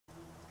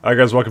Hi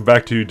guys, welcome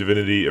back to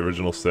Divinity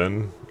Original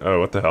Sin.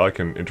 Oh, what the hell? I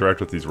can interact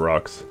with these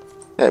rocks.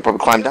 Yeah, probably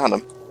climb down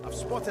them. I've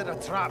spotted a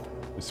trap.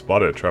 You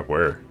spotted a trap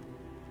where?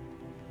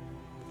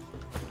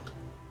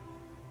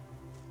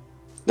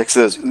 Next to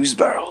those ooze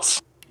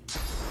barrels.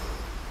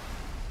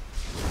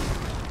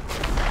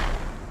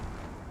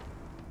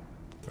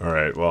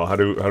 Alright, well, how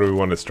do we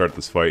want to start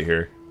this fight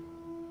here?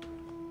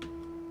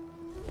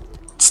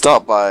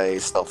 Start by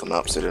stealthing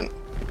up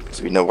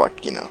so we know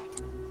what, you know.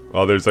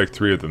 Well, there's like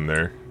 3 of them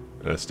there.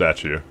 And a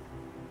statue.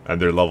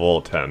 And they're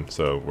level 10,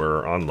 so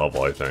we're on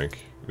level, I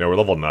think. No, we're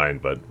level 9,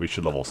 but we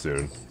should level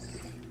soon.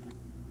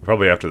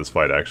 Probably after this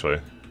fight, actually.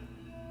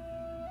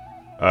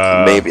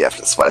 Maybe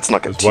after this fight. It's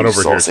not going to be There's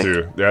too one over saucy.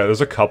 here, too. Yeah,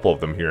 there's a couple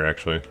of them here,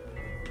 actually.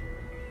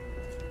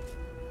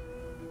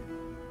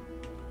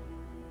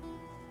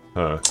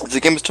 Huh. If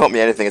the game has taught me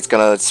anything, it's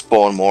going to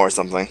spawn more or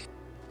something.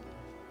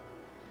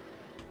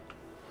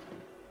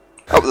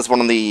 Oh, there's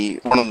one of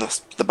the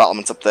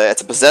battlements up there.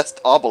 It's a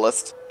possessed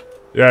arbalist.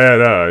 Yeah,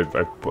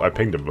 no, I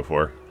pinged him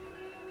before.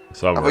 I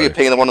thought you were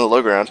pinging the one on the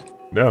low ground.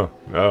 No,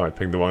 I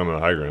pinged the one on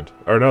the high ground.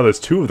 Or no, there's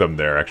 2 of them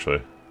there,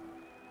 actually.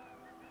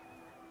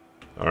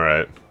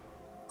 Alright.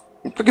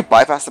 We could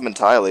bypass them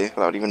entirely. That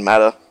would even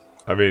matter.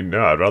 I mean,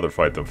 no, I'd rather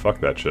fight them. Fuck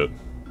that shit.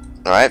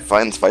 Alright,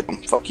 fine, let's fight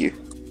them. Fuck you.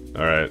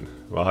 Alright.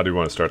 Well, how do you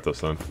want to start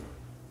this then?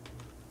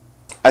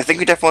 I think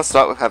we definitely want to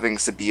start with having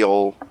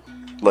Sabine,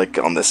 like,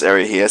 on this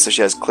area here, so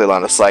she has clear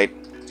line of sight.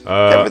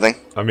 Everything.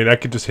 I mean, I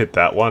could just hit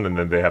that one, and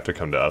then they have to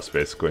come to us,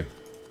 basically.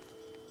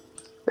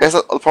 I guess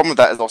the problem with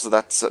that is also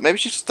that maybe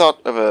she should start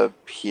over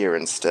here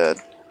instead.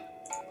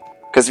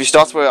 Because if you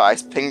start where I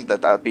pinged,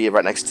 that would be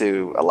right next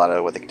to a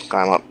ladder where they can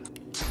climb up.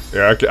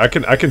 Yeah,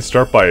 I can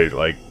start by,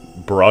 like,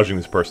 barraging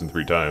this person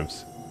 3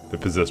 times. The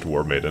possessed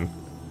war maiden.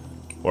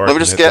 Or Let I me can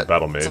just hit get the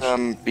battle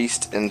mage.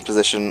 Beast in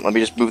position. Let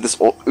me just move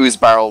this ooze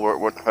barrel where it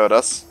won't hurt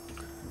us.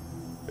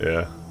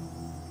 Yeah.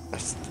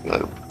 It's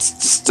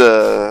just,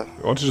 Why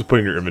don't you just put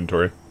in your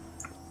inventory?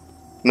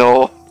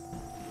 No.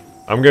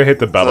 I'm gonna hit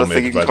the battle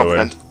thing you mage, can by the way.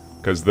 comprehend.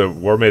 Because the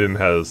war maiden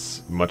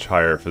has much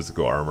higher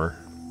physical armor.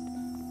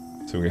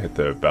 So I'm gonna hit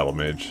the battle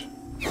mage.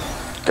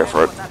 Go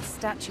for it. What that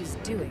statue's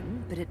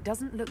doing, but it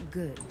doesn't look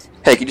good.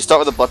 Hey, can you start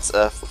with the blood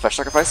flesh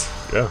sacrifice?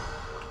 Yeah.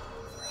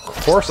 Of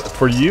course,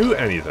 for you,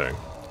 anything.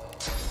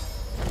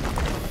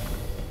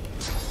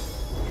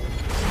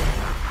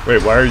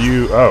 Wait, why are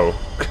you... Oh.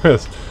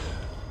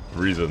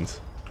 Reasons.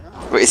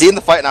 Wait, is he in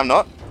the fight and I'm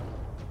not?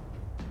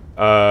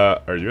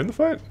 Are you in the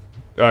fight?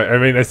 I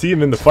mean, I see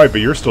him in the fight,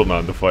 but you're still not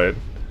in the fight.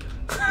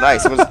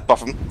 Nice, I'm gonna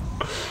buff him.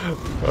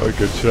 Oh,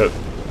 good shit.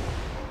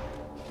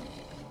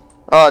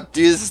 Oh,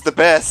 dude, this is the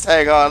best.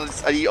 Hang on,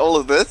 I need all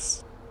of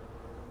this.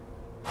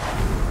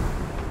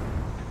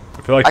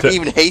 I feel like I can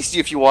even haste you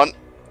if you want.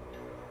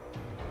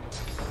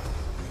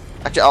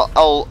 Actually,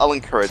 I'll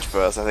encourage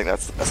first. I think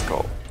that's the best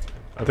call.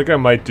 I think I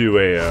might do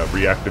a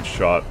reactive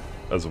shot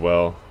as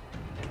well.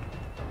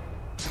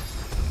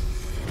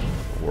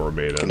 War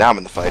maiden. Okay, now I'm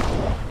in the fight.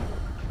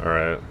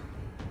 Alright.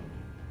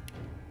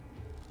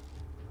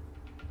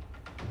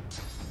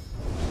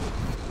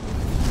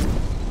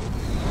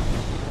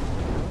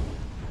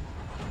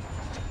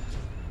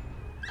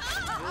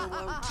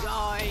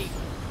 Die!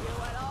 You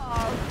will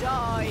all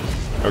die!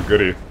 Oh,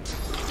 goody.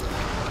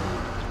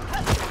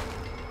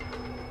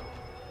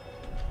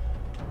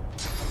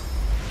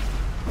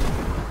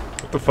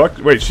 What the fuck?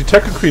 Wait, she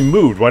technically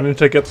moved. Why didn't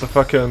I get the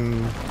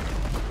fucking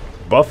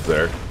buff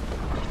there?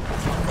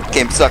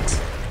 Game sucks.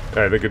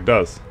 Yeah, I think it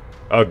does.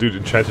 Oh, dude,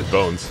 enchanted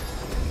bones.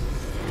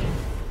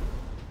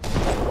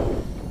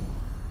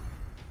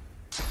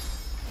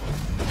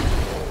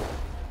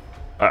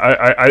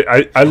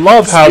 I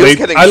love how Steel's they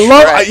getting I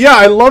love shredded. yeah,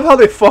 I love how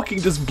they fucking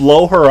just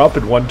blow her up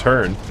in one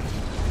turn.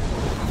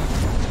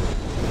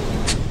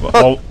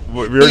 Well, we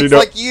already It's know.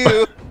 like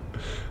you.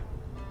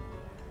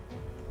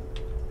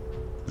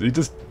 Is he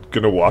just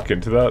gonna walk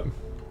into that?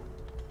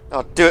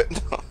 Oh, do it.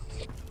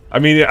 I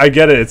mean, I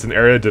get it. It's an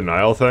area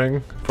denial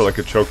thing for like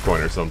a choke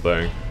point or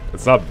something.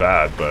 It's not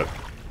bad, but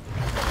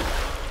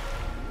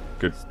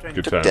good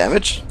Took chance.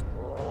 damage.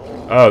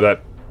 Oh,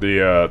 that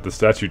the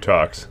statue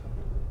talks.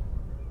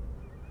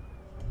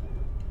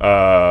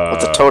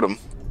 What's a totem?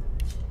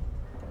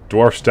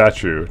 Dwarf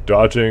statue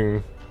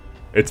dodging.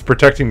 It's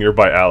protecting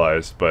nearby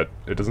allies, but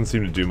it doesn't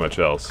seem to do much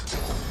else.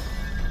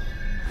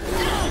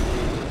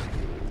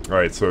 All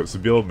right, so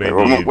Sabine maybe.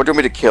 What do you want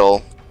me to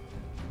kill?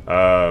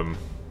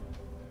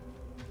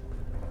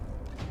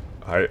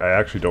 I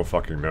actually don't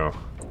fucking know.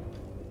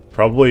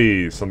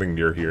 Probably something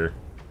near here.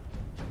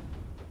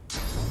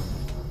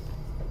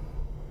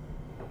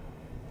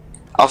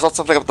 I'll start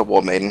something up with the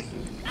War Maiden.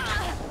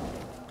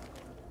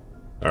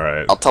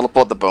 Alright. I'll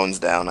teleport the bones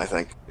down, I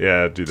think.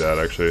 Yeah, do that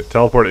actually.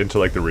 Teleport into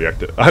like the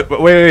reactive.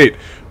 But wait.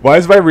 Why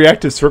is my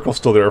reactive circle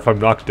still there if I'm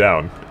knocked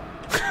down?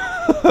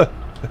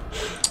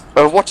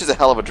 Overwatch is a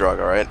hell of a drug,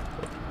 alright?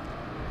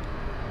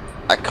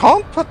 I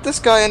can't put this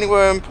guy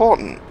anywhere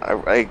important.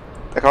 I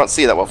can't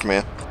see that well from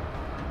here.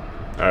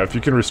 If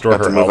you can restore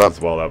Have her to move health up. as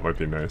well, that might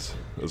be nice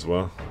as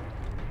well.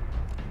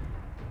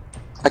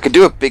 I could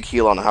do a big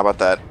heal on her, how about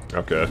that?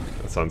 Okay,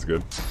 that sounds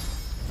good.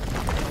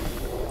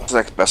 It's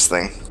like the best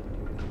thing.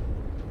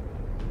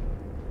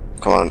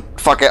 Come on.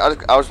 Fuck it, I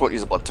just won't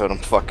use a blood totem.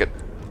 Fuck it.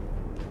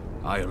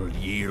 I'll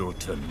yield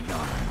to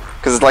none.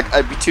 Because it's like,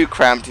 I'd be too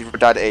cramped if I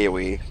died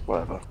AoE.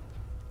 Whatever.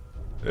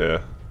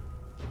 Yeah.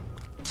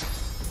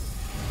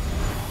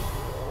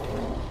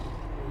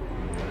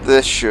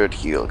 This should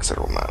heal,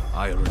 considerable amount.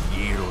 I'll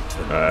yield to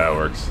none. That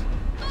works.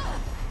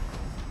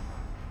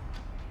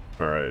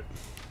 Alright.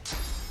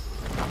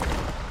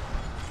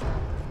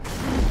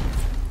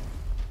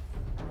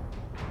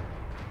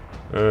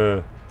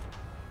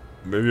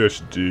 Maybe I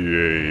should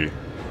do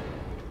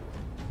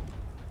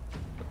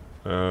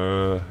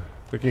a...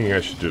 thinking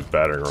I should do a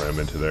battering ram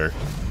into there.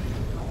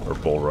 Or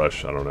bull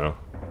rush, I don't know.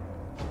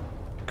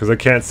 Because I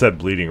can't set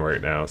bleeding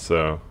right now,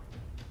 so...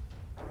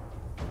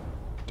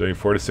 Doing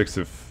 4 to 6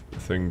 of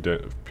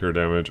pure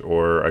damage,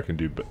 or I can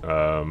do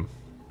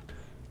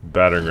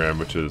battering ram,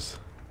 which is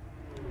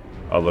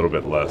a little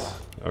bit less.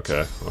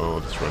 Okay, well,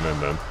 we'll just run in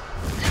then.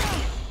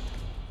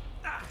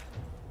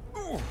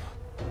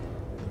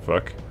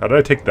 Fuck. How did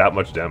I take that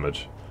much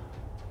damage?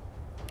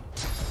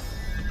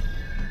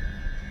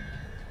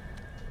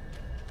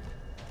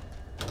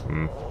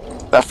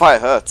 That fire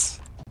hurts.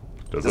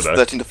 Does It's it?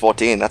 13 to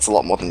 14, that's a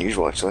lot more than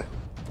usual, actually.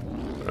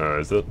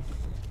 Is it?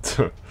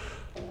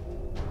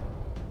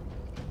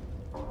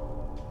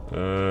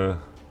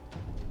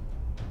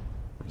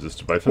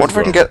 Resisted by physical. What if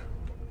I can get...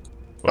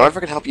 What if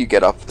I can help you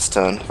get up this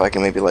turn? If I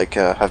can maybe, like,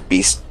 have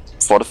Beast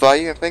fortify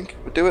you, I think,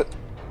 would do it.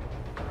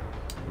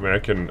 I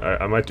mean,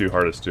 I might do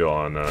Heart of Steel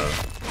on,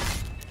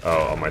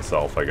 on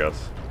myself, I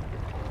guess.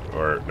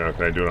 Or, no,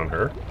 can I do it on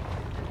her?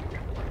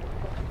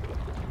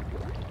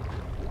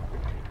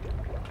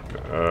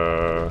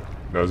 No,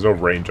 there's no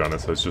range on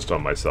it, so it's just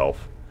on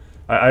myself.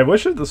 I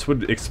wish that this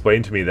would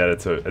explain to me that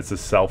it's a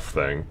self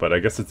thing, but I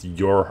guess it's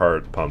your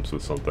heart pumps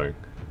with something.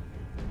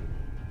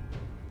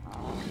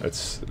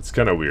 It's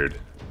kind of weird.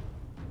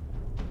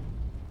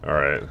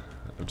 Alright.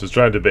 I'm just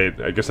trying to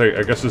debate. I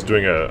guess just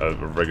doing a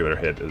regular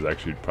hit is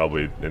actually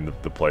probably in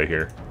the play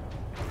here.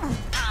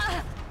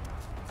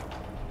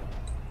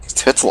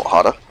 This hit's a lot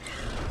harder.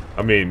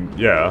 I mean,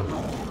 yeah.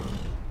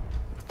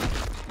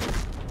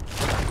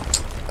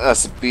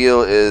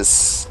 Sabile is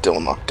still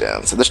knocked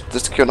down. So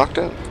this cure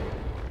knockdown?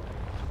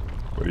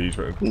 What are you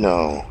trying?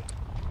 No.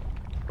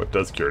 What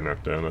does cure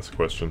knockdown? That's the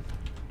question.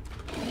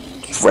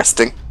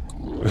 Resting.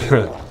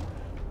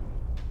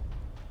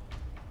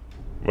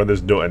 When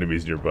there's no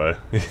enemies nearby.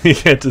 You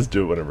can't just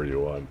do it whenever you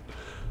want.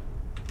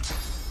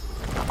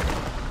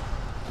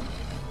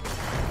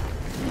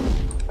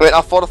 I mean,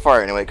 I'll fortify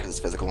her anyway because it's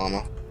physical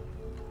armor.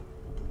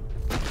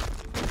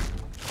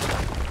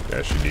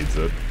 Yeah, she needs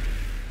it.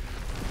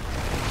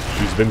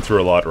 She's been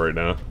through a lot right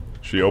now.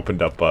 She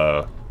opened up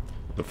the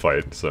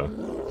fight, so.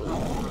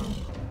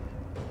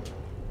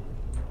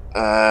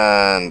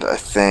 And I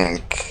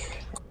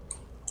think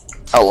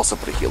I'll also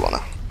put a heal on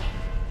her.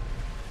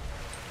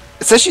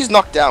 It says she's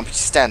knocked down, but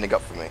she's standing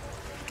up for me.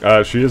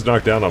 She is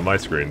knocked down on my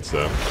screen,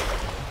 so.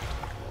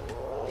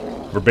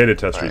 We're beta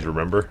testers, Right.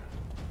 remember?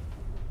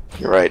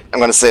 You're right. I'm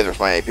gonna save it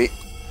for my AP.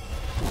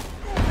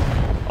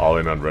 All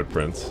in on Red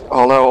Prince.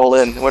 Oh no, all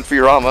in. Went for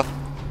your armor.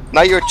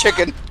 Now you're a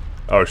chicken.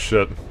 Oh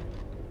shit.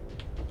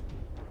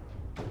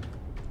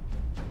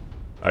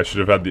 I should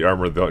have had the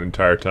armor the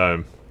entire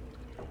time.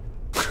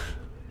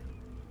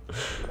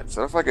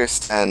 So if I go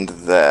stand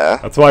there...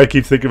 That's why I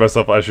keep thinking to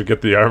myself I should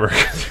get the armor,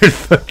 because you're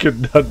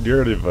fucking not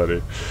near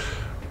anybody.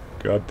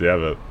 God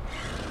damn it.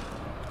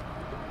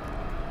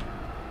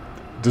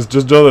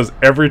 Just know this,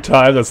 every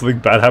time that something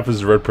bad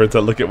happens to Red Prince, I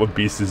look at what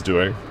Beast is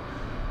doing.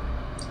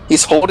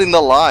 He's holding the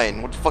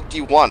line. What the fuck do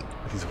you want?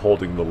 He's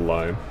holding the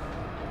line.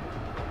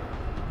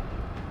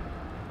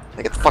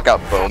 Hey, get the fuck out,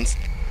 Bones.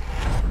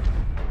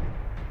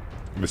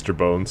 Mr.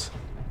 Bones.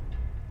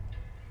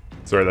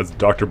 Sorry, that's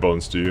Dr.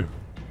 Bones to you.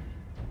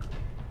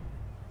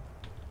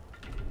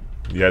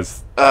 He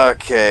has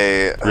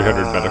Okay.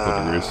 300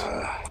 medical degrees.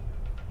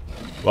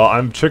 Well,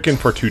 I'm chicken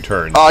for 2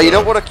 turns. Oh, so you know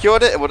what would have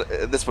cured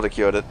it? This would have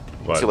cured it.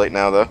 What? Too late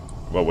now, though.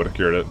 What would have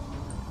cured it?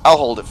 I'll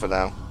hold it for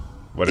now.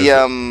 What is it?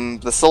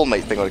 The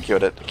soulmate thing would have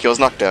cured it. It cures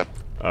knockdown.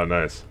 Oh,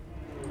 nice.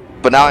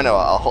 But now I know.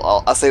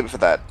 I'll save it for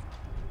that.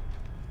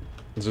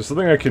 Is there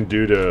something I can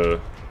do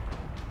to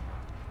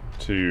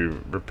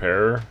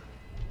repair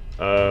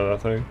that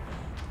thing?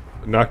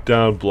 Knocked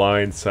down,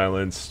 blind,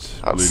 silenced,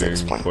 Oh, bleeding,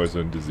 6 points.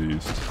 poisoned,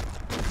 diseased.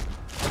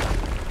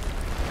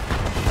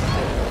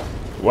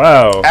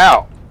 Wow.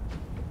 Ow!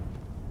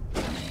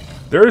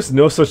 There is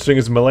no such thing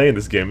as melee in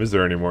this game, is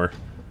there anymore?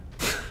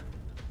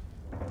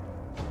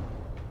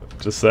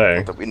 Just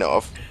saying. That we know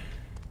of.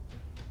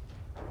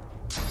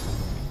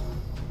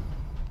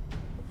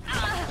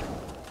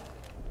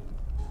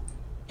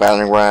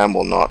 Battering ram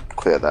will not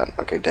clear that.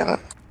 Okay, damn it.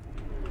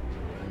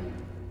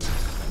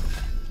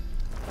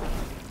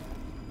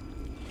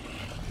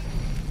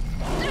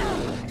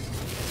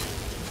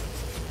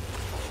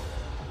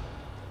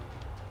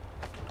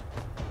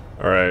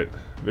 Alright.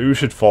 Maybe we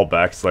should fall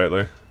back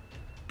slightly.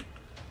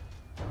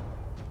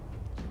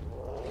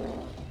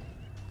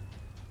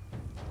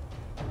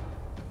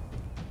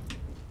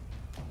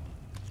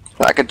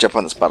 I could jump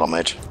on this battle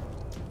mage.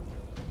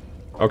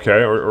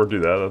 Okay, or do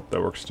that.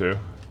 That works too.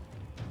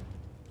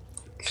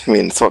 I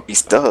mean, that's what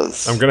Beast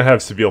does. I'm gonna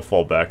have Seville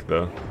fall back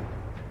though,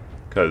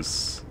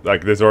 because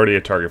like there's already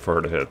a target for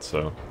her to hit,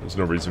 so there's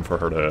no reason for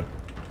her to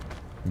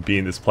be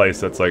in this place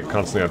that's like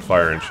constantly on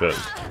fire and shit.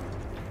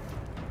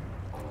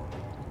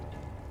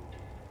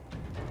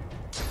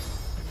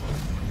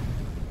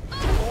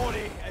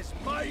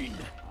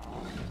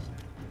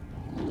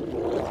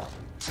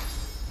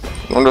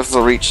 I wonder if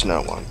it'll reach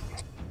no one.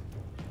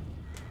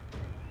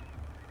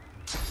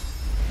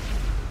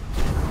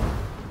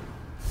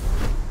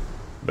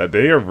 That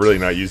they are really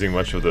not using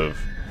much of the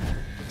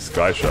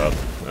sky shot.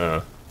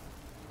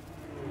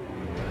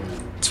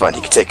 It's fine,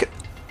 he can take it.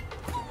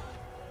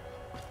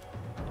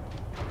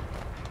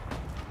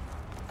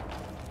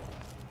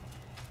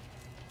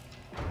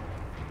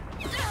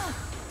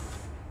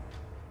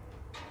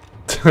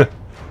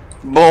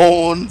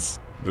 Bones!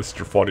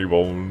 Mr. Funny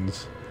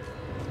Bones.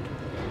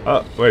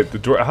 Wait, the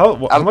door. How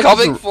I'm much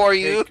coming is for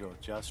you! Take your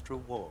just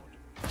reward.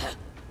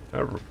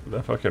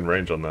 that fucking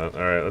range on that?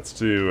 Alright, let's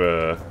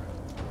do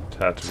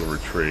tactical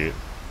retreat.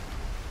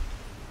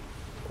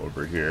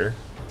 Over here.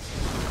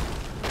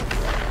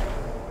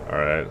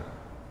 Alright.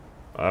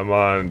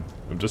 I'm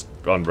just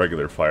on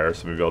regular fire,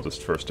 so maybe I'll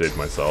just first aid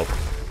myself.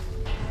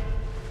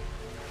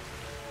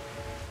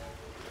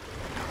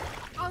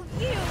 I'll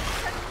yield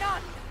to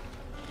none.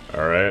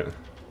 Alright.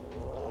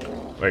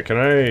 Wait, can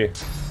I...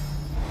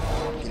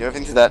 Can you do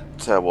anything to that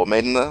War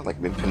Maiden there? Like,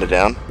 maybe pin it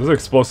down? This is an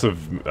explosive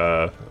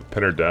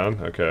pinner down.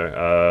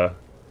 Okay.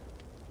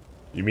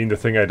 You mean the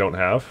thing I don't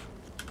have?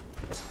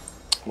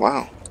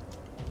 Wow.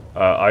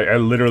 I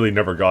literally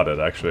never got it,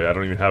 actually. I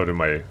don't even have it in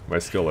my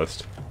skill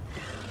list.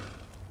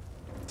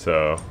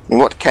 So...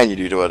 What can you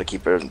do to her to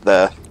keep her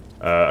there?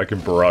 I can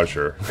barrage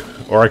her.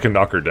 Or I can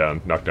knock her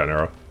down. Knockdown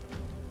arrow.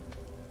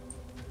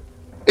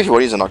 If you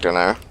want to use a knockdown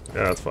arrow.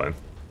 Yeah, that's fine.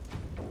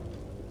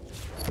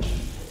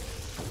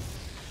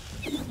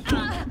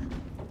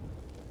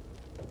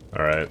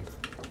 Alright.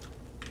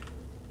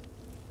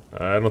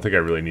 I don't think I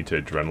really need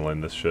to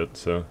adrenaline this shit,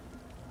 so...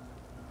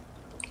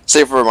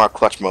 Save for a more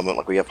clutch moment,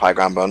 like we have high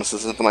ground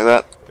bonuses or something like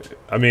that.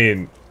 I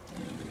mean...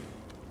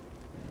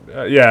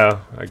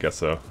 yeah, I guess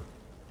so.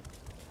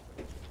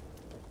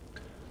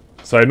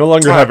 So I no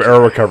longer have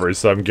arrow recovery,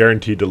 so I'm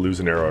guaranteed to lose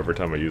an arrow every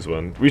time I use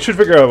one. We should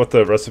figure out what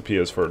the recipe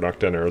is for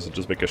knockdown arrows and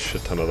just make a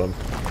shit ton of them.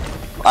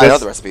 I know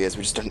the recipe is,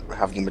 we just don't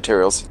have the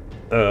materials.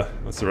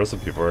 What's the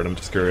recipe for it? I'm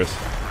just curious.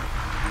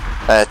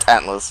 It's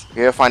antlers. If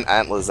you ever find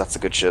antlers, that's a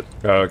good shit.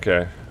 Oh,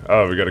 okay.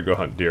 Oh, we gotta go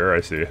hunt deer,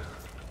 I see.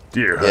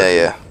 Deer hunt.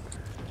 Yeah.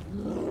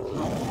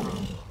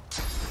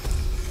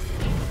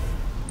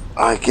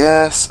 I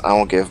guess I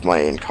will give my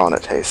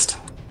incarnate haste.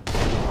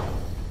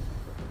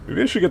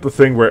 Maybe I should get the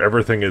thing where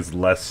everything is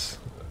less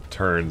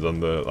turns on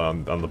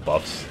the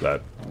buffs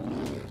that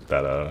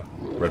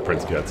Red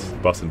Prince gets.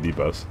 Buffs and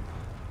debuffs.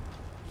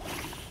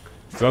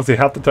 So honestly,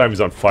 half the time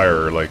he's on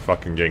fire or like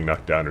fucking getting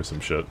knocked down or some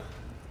shit.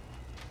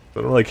 I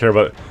don't really care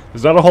about it.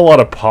 There's not a whole lot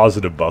of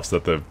positive buffs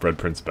that the Red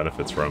Prince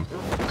benefits from.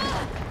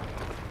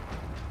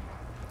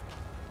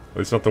 At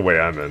least not the way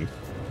I'm in.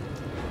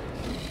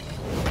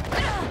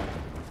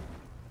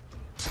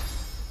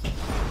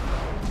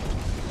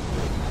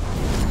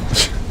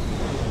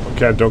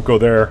 Okay, don't go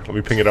there. Let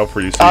me ping it out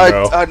for you so you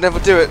know. I'd never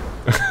do it.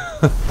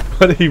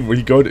 What, he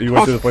went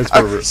to the place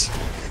for...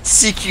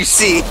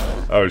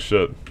 CQC. Oh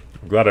shit.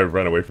 I'm glad I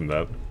ran away from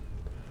that.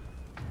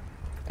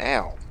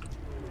 Ow.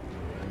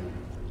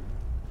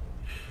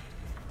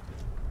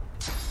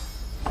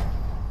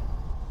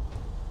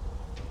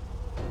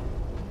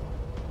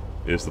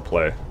 Is the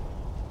play.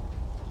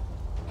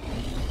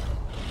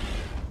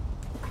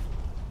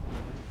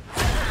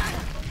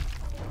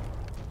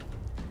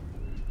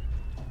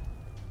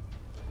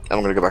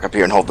 I'm gonna go back up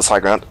here and hold this high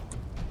ground.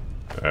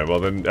 Alright, well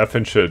then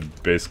Effin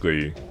should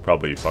basically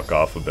probably fuck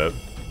off a bit.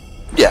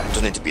 Yeah,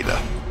 doesn't need to be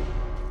there.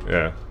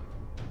 Yeah.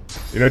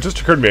 You know, it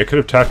just occurred to me, I could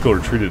have tactical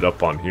retreated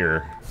up on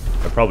here.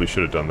 I probably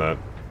should have done that.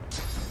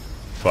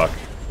 Fuck.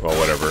 Well,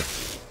 whatever.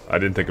 I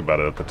didn't think about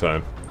it at the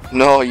time.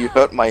 No, you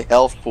hurt my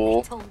health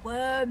pool. Little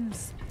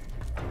worms.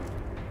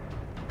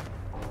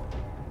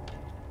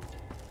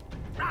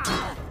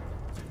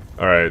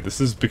 Alright, this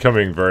is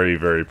becoming very,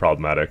 very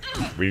problematic.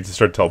 We need to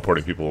start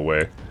teleporting people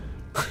away.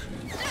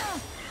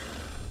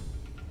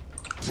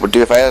 Would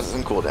do if I had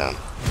some cooldown.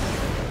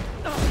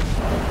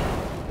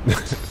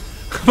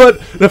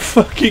 But the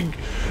fucking...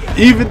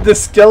 Even the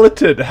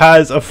skeleton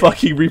has a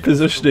fucking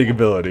repositioning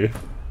ability.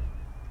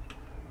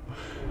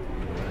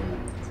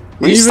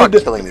 We need to start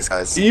killing these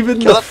guys. Even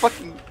Kill the that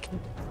fucking...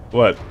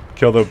 What?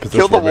 Kill the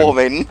position Kill the War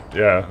Maiden.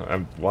 Yeah,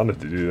 I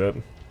wanted to do that.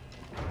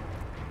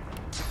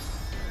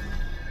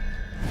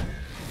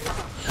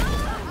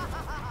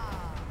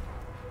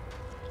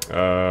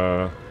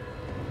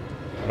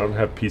 I don't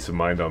have peace of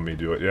mind on me,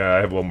 do it? Yeah, I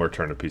have one more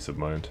turn of peace of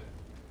mind.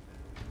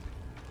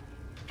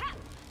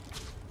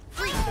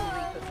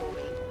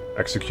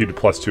 Executed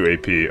plus 2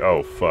 AP.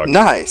 Oh, fuck.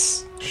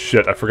 Nice.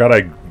 Shit, I forgot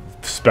I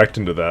spec'd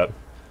into that.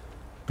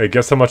 Hey,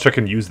 guess how much I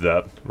can use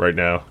that right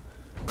now.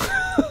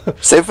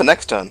 Save for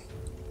next turn.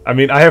 I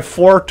mean, I have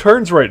 4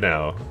 turns right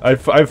now. I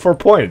have 4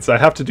 points. I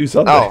have to do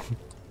something. Oh.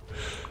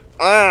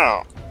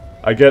 Oh.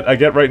 I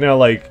get right now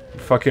like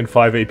fucking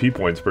 5 AP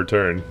points per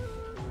turn.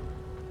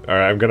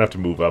 Alright, I'm gonna have to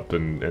move up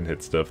and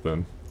hit stuff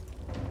then.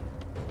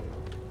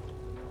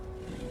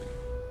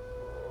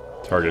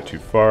 Target too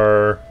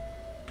far.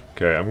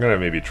 Okay, I'm gonna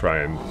maybe try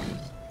and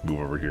move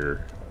over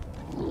here.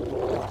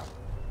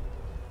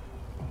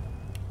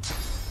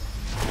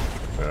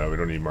 We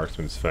don't need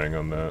Marksman's Fang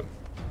on that.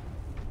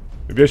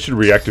 Maybe I should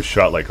reactive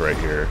shot like right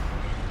here.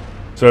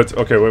 So it's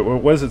okay.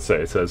 What does it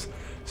say? It says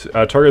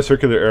target a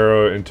circular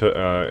arrow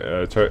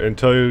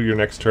until your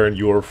next turn.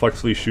 You will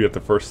reflexively shoot at the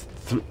first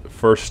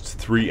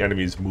 3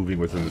 enemies moving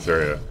within this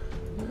area.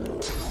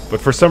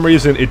 But for some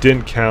reason, it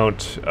didn't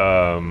count.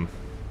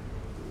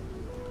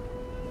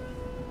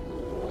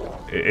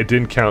 It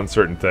didn't count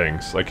certain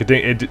things. Like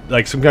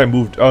like some guy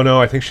moved. Oh no,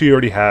 I think she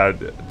already had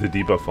the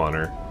debuff on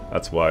her.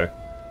 That's why.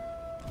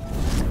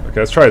 Okay,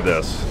 let's try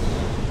this.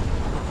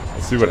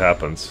 Let's see what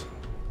happens.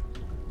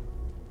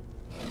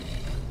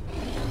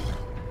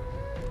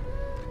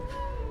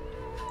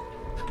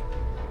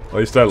 At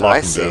least I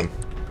locked him down.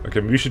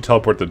 Okay, maybe you should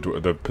teleport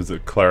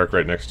the cleric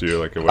right next to you,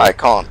 like a I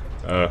can't.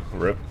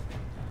 Rip.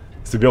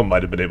 Sibyl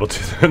might have been able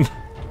to then.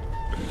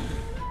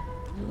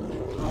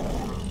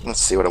 Let's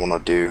see what I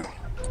want to do.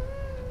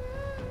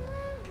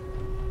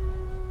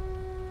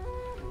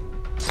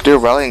 Do a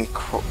rallying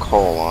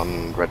call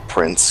on Red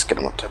Prince, get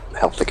him up to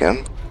health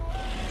again.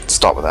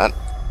 Start with that.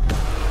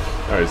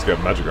 Oh, he's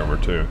got magic armor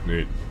too.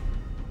 Neat.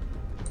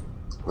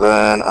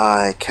 Then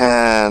I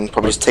can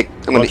probably just take.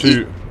 I'm gonna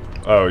eat.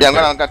 Oh, yeah, I'm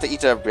gonna have to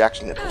eat a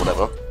reaction hit or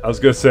whatever. I was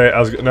gonna say,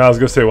 why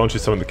don't you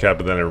summon the cat?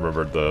 But then I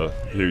remembered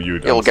you.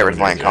 Yeah, we'll get rid of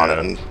my incarnate,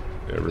 and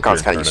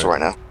incarnate's kind of useful right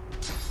now.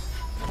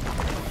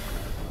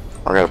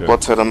 I'm gonna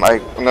blood totem. I'm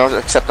gonna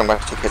accept. I'm gonna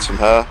have to take hits from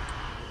her.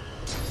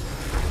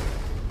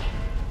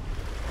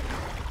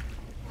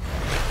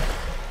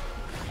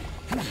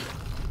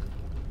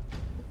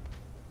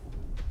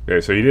 Okay,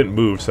 so he didn't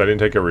move, so I didn't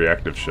take a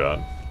reactive shot.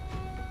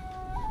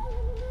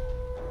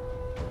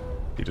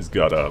 He just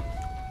got up.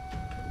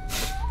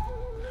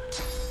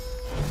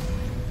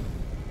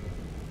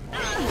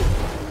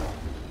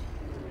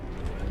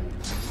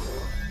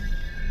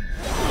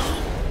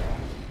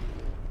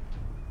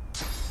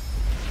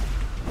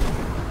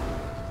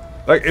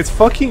 Like, it's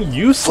fucking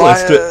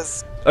useless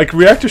to... Like,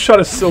 reactive shot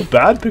is so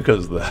bad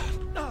because of that.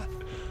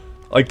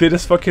 Like, they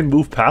just fucking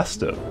move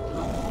past it.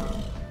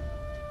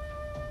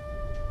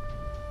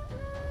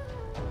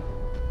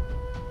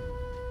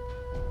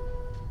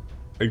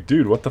 Like,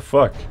 dude, what the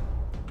fuck?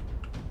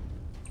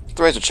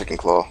 The razor chicken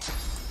claw.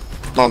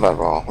 Not bad at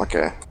all.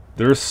 Okay.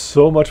 There's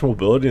so much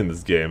mobility in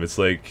this game. It's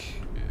like,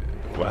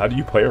 well, how do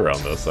you play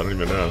around this? I don't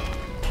even know.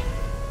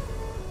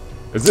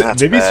 Is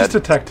it? Maybe it's just a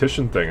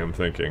tactician thing. I'm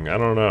thinking. I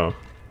don't know.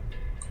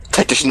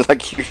 Tactician,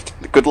 like, you.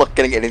 Good luck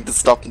getting anything to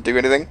stop and do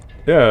anything.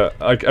 Yeah,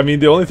 like, I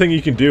mean, the only thing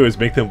you can do is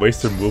make them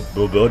waste their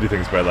mobility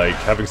things by like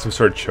having some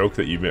sort of choke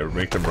that you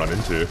make them run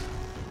into.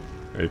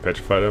 Hey, you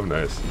petrified him?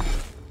 Nice.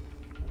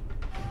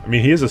 I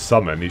mean, he is a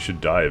summon. He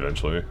should die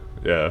eventually.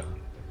 Yeah.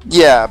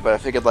 Yeah, but I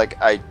figured, like,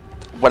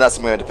 what else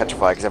am I going to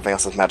petrify? Because everything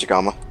else has magic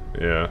armor.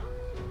 Yeah.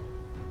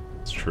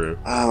 It's true.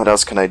 What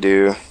else can I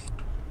do?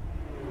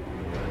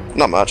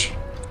 Not much.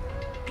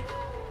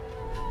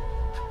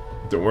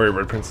 Don't worry,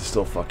 Red Prince is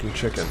still fucking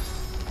chicken.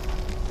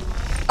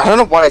 I don't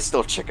know why it's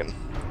still chicken.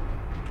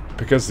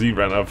 Because he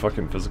ran out of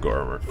fucking physical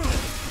armor.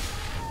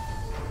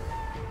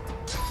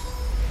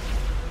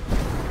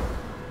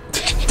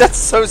 That's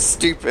so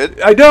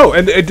stupid. I know,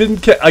 and it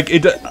didn't like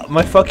it.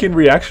 My fucking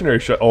reactionary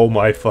shot. Oh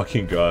my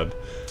fucking god.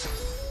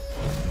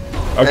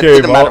 Okay, it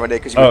didn't matter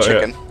because you were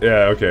chicken.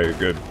 Yeah, okay,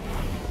 good.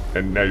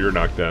 And now you're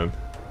knocked down.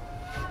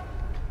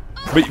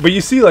 But you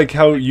see, like,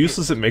 how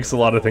useless it makes a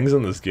lot of things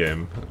in this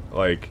game.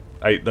 Like,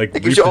 it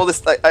gives you all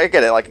this. I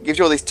get it. Like, it gives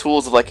you all these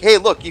tools of like, hey,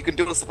 look, you can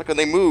do this like when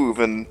they move,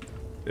 and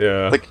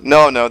yeah. Like,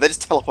 no, they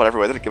just teleport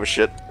everywhere. They don't give a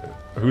shit.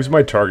 Who's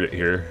my target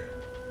here?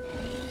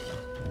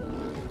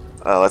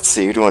 Let's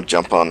see. Who do you want to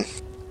jump on?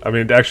 I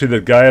mean, actually, the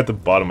guy at the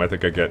bottom, I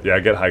think I get. Yeah, I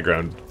get high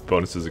ground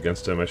bonuses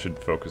against him. I should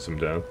focus him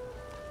down.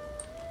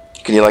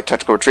 Can you, like,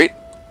 tactical retreat?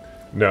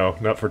 No,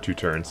 not for 2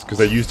 turns, because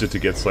I used it to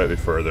get slightly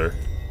further.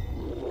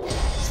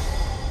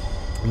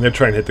 I'm gonna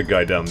try and hit the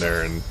guy down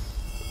there, and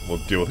we'll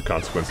deal with the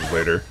consequences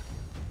later.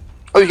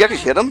 Oh, you actually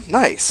hit him?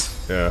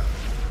 Nice. Yeah.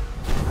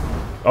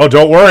 Oh,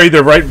 don't worry,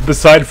 they're right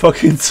beside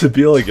fucking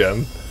Sabile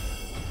again.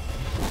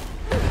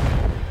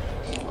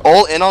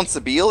 All in on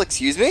Sabile?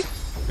 Excuse me?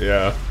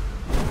 Yeah.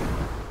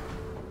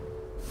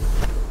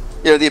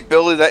 You know, the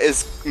ability that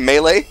is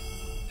melee?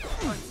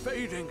 I'm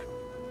fading.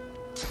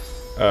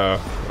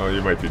 Oh,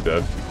 you might be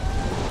dead.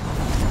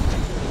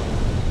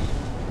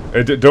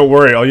 Hey, don't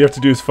worry, all you have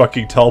to do is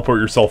fucking teleport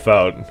yourself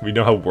out. We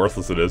know how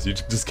worthless it is, you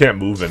just can't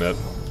move in it.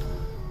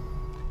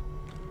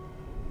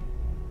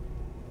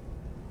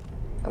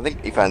 I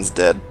think Ivan's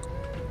dead.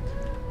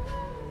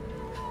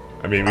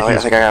 I mean, I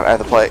think I have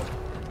to play.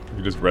 We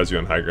can just res you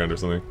on high ground or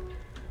something.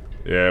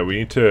 Yeah, we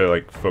need to,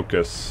 like,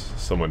 focus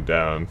someone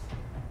down.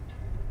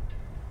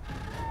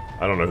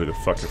 I don't know who the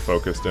fuck to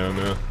focus down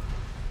now.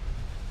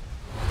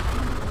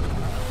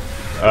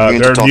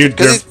 They're mute.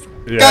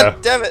 Yeah.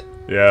 God damn it!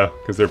 Yeah,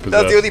 because they're possessed.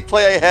 That's the only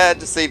play I had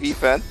to save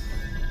Ethan.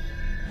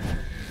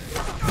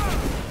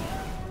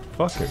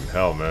 Fucking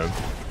hell, man.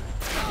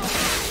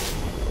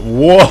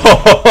 Whoa!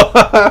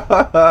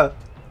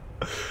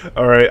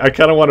 Alright, I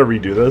kind of want to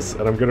redo this,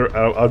 and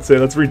I'd say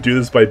let's redo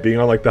this by being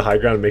on like the high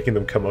ground and making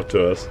them come up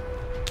to us.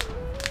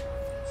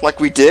 Like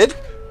we did?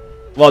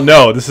 Well,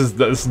 no, this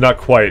is not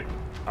quite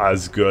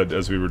as good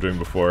as we were doing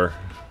before.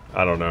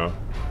 I don't know.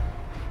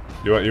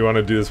 You want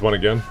to do this one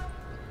again?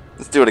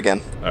 Let's do it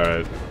again.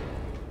 Alright.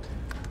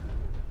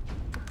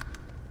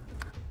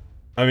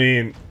 I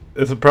mean,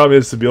 the problem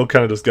is Sabille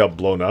kind of just got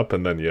blown up,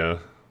 and then yeah.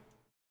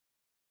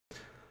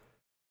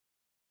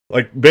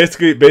 Like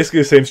basically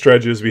the same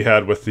strategy as we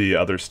had with the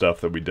other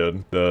stuff that we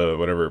did, the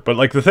whatever. But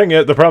like the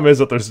problem is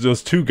that there's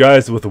those two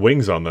guys with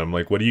wings on them.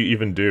 Like, what do you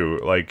even do?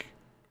 Like,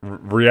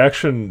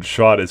 reaction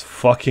shot is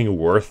fucking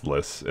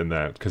worthless in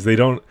that because they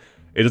don't.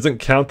 It doesn't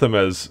count them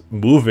as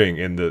moving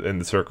in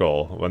the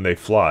circle when they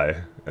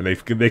fly, and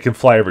they can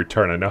fly every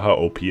turn. I know how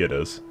OP it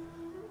is.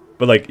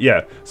 But like,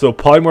 yeah, so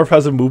Polymorph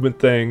has a movement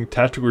thing,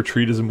 Tactical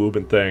Retreat is a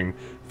movement thing,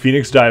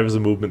 Phoenix Dive is a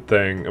movement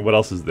thing, and what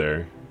else is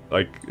there?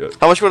 Like,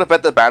 how much would I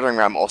bet the battering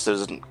ram also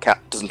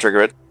doesn't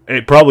trigger it?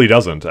 It probably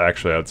doesn't,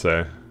 actually. I'd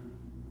say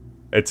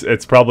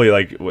it's probably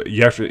like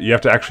you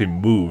have to actually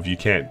move. You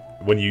can't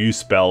when you use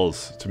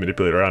spells to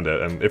manipulate around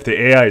it. And if the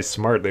AI is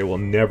smart, they will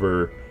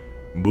never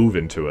move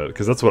into it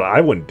because that's what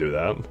I wouldn't do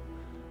that.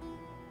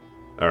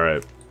 All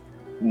right.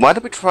 Why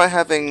don't we try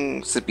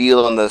having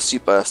Sabille on the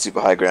super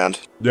high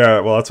ground? Yeah,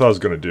 well, that's what I was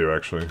gonna do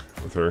actually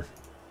with her.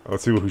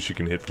 Let's see who she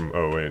can hit from.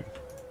 Oh wait.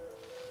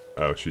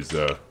 Oh, she's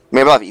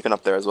Maybe I'll have Ethan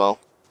up there as well.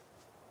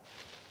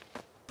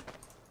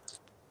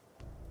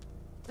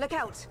 Look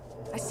out!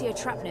 I see a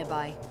trap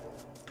nearby.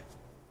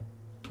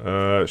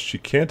 She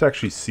can't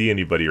actually see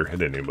anybody or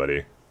hit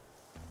anybody.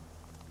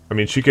 I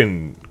mean, she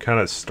can kind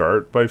of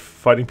start by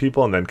fighting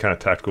people and then kind of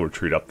tactical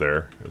retreat up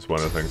there is one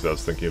of the things I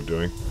was thinking of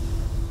doing.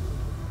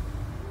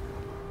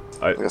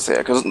 I was gonna say,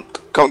 because we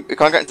can't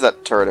get into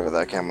that turret over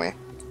there, can we?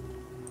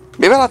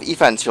 Maybe I'll have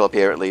Ethan chill up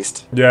here at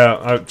least.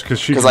 Yeah, because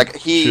she'll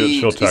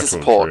he's a tactical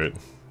support.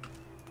 retreat.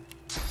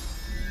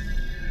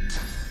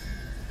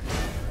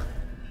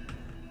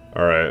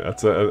 Alright, I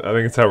think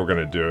that's how we're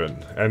gonna do it.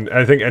 And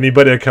I think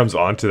anybody that comes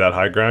onto that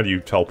high ground, you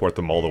teleport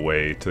them all the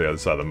way to the other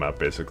side of the map,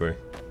 basically.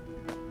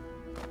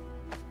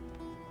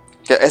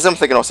 Yeah, as I'm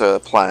thinking also a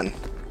plan.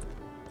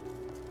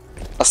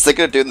 I was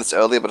thinking of doing this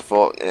earlier, but I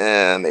thought,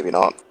 maybe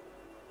not.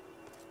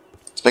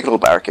 Let's make a little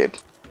barricade.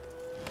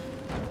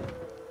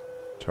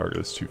 Target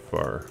is too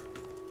far.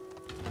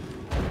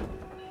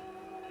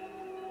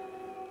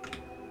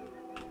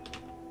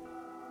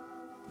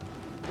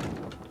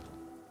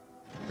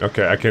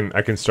 Okay, I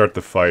can start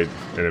the fight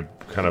in a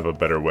kind of a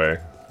better way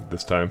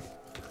this time.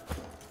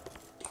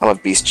 I'll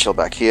have Beast chill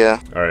back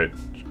here. Alright.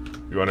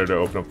 You want her to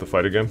open up the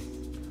fight again?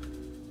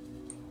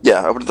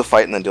 Yeah, open up the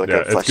fight and then do like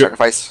a flesh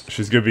sacrifice.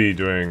 She's gonna be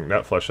doing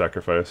that flesh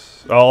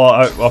sacrifice.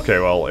 Oh, okay,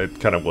 well, it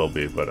kind of will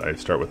be, but I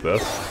start with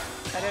this.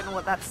 I don't know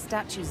what that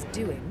statue's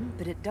doing,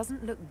 but it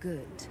doesn't look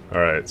good.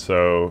 Alright,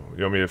 so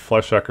you want me to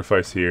flesh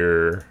sacrifice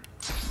here?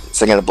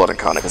 So I'm gonna Blood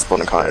Incarnate, because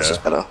Blood Incarnate is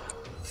just better.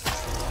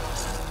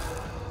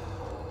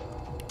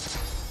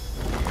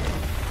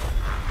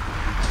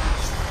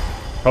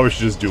 Probably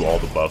should just do all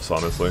the buffs,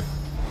 honestly.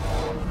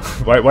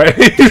 Why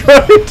are you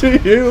running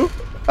to you?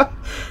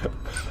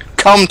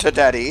 Come to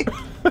daddy!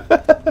 Oh,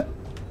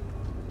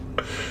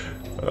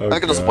 I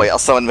can just wait, I'll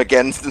summon him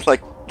again,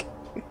 like...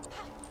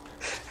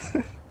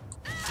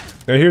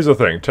 Now here's the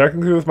thing,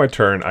 technically with my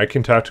turn, I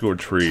can tactical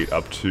retreat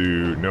up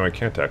to... No, I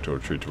can't tactical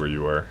retreat to where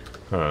you are.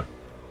 Huh.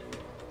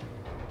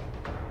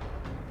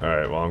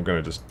 Alright, well I'm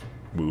gonna just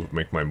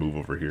make my move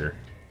over here.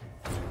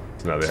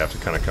 So now they have to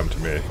kind of come to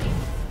me.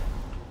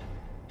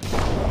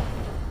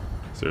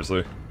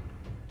 Seriously?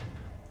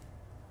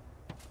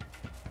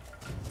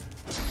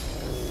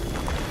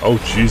 Oh,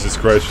 Jesus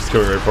Christ, she's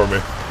coming right for me.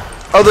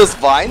 Oh, there's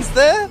vines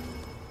there?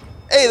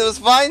 Hey, there was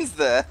vines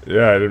there!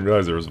 Yeah, I didn't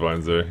realize there was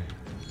vines there.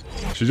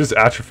 She just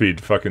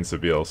atrophied fucking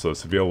Sabille, so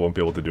Sabille won't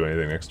be able to do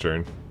anything next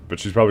turn. But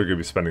she's probably going to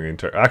be spending the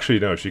entire... Actually,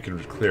 no, she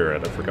can clear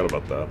it. I forgot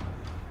about that.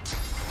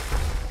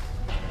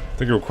 I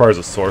think it requires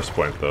a source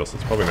point, though, so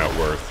it's probably not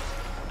worth.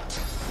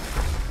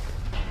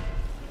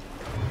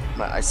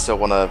 Man, I still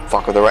want to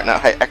fuck with her right now.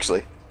 Hey,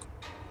 actually.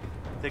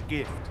 The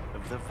gift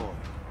of the void.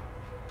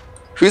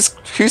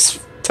 Whose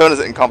turn is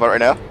it in combat right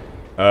now?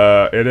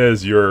 It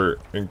is your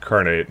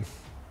incarnate.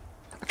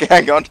 Okay,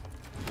 hang on.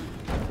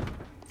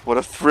 What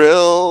a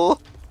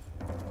thrill!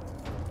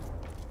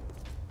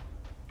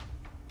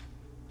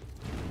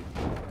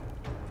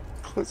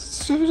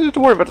 Don't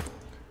worry about it.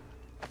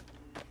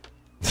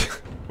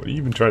 What are you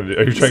even trying to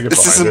do? Are you trying to get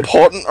This is behind her?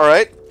 important,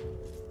 alright?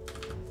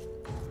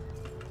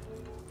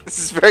 This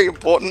is very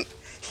important.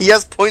 He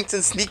has points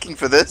in sneaking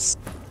for this.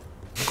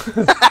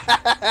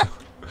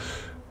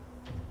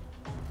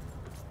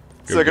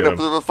 So I'm gonna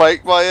put up a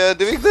fight by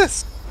doing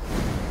this.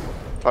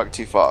 Fuck,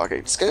 too far.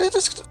 Okay, just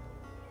go.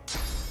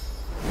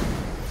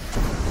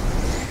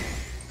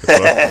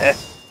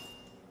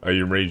 Oh,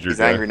 you enraged your He's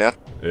guy. angry now.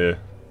 Yeah.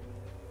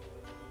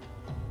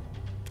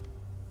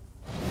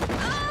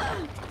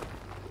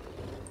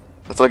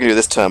 That's all I can do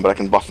this turn, but I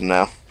can buff him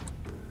now.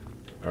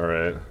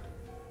 Alright.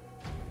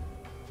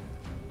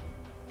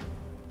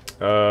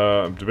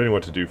 I'm debating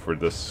what to do for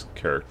this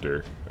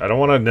character. I don't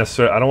want to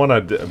necessarily. I don't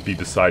want to be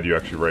beside you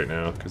actually right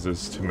now because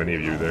there's too many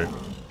of you there.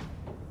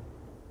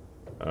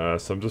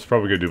 So I'm just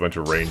probably gonna do a bunch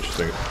of range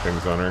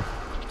things on her.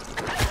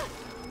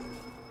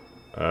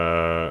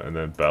 And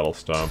then battle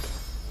stomp.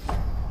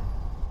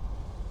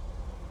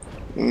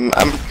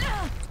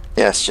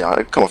 Yes, sure.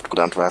 I'll come off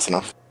cooldown fast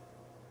enough.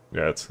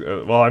 Yeah, it's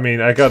well. I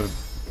mean, I got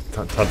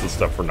tons of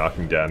stuff for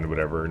knocking down and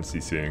whatever and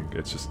CCing.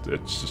 It's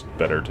just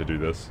better to do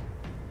this.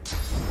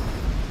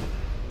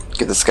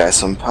 Give this guy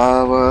some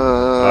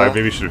power. I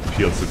maybe should have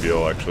peeled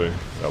Seville actually.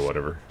 Oh,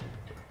 whatever.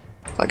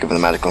 I'll give him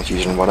the magic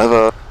confusion,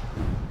 whatever.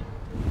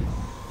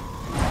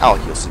 I'll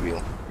heal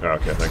Seville. Oh,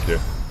 okay, thank you.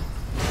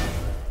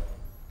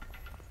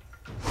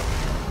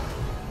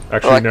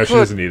 Actually, no, she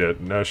doesn't need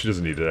it. No, she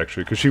doesn't need it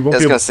actually, because she won't I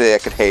was be able. gonna say I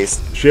could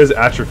haste. She has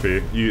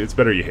atrophy. It's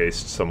better you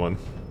haste someone.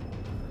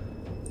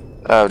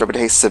 Do I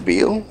haste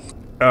Seville?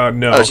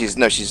 No. Oh, she's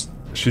gonna yeah,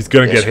 get she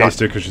can't.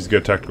 hasted because she's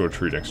got tactical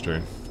retreat next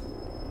turn.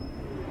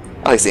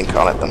 I'll haste the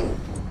incarnate then.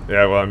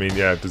 Yeah, well, I mean,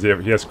 yeah. Does he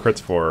have? He has crits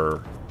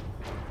for.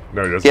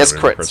 No, he doesn't. He has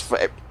have any crits. For,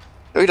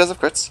 no, he does have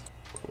crits.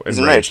 He's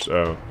Enraged.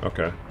 enraged. Oh,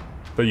 okay.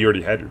 But you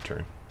already had your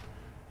turn.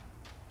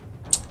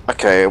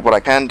 Okay, what I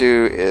can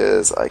do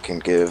is I can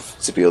give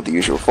Seville the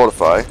usual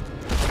fortify.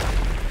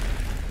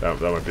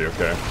 That might be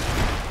okay.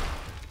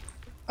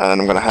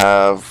 And I'm gonna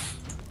have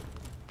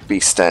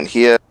Beast stand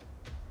here.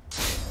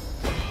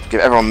 Give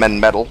everyone men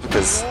metal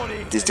because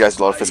these guys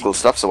do a lot of physical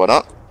stuff, so why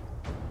not?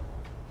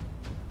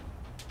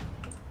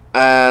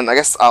 And I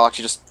guess I'll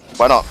actually just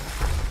why not?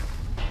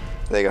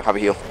 There you go, have a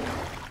heal.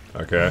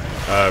 Okay.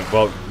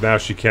 Well, now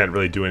she can't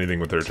really do anything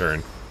with her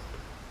turn.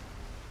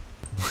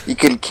 You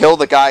can kill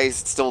the guys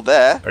still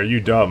there. Are you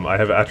dumb? I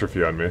have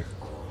atrophy on me.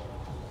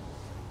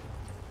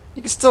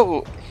 You can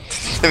still,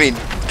 I mean,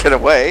 get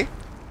away.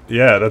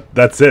 Yeah,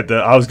 that's it.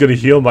 I was gonna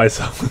heal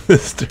myself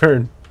this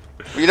turn.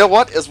 You know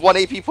what? It's 1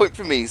 AP point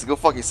for me, so go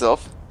fuck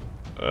yourself.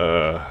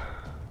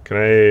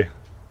 Can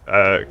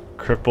I,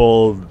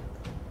 crippled,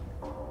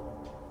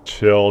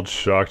 chilled,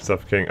 shocked,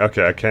 suffocating.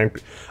 Okay,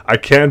 I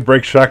can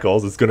break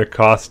shackles. It's gonna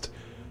cost,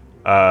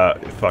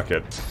 fuck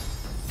it.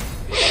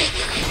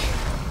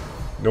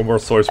 No more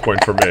source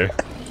point for me.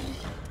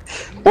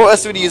 What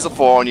else would you use it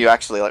for on you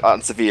actually, like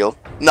on Seville?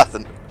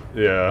 Nothing.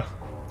 Yeah.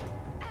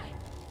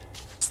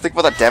 Just think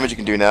about that damage you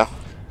can do now.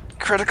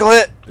 Critical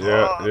hit!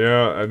 Yeah,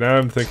 yeah, and now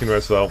I'm thinking to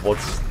myself,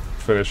 let's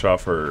finish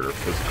off her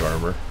physical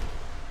armor.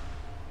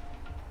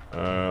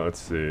 Let's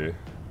see.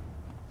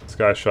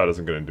 Sky Shot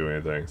isn't gonna do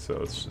anything, so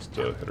let's just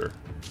hit her.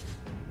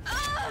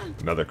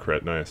 Another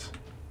crit, nice.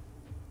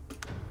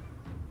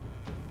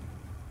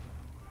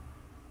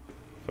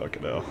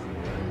 Fucking hell.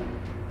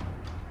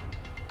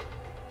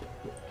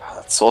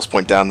 That source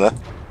point down there.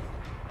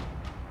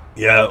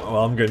 Yeah,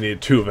 well, I'm gonna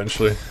need 2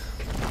 eventually.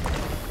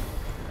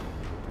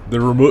 The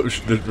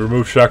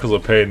remove Shackles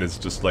of Pain is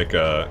just like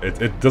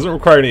it doesn't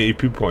require any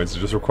AP points. It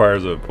just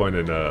requires a point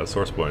in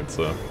source point.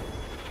 So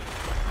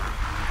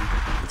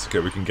it's okay.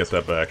 We can get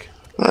that back.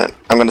 Alright,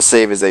 I'm gonna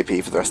save his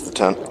AP for the rest of the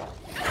turn.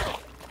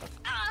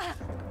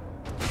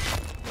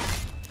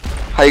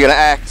 How you gonna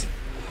act?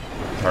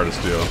 Hard to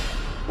steal.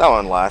 That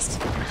one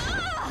last.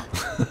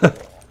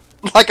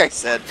 Like I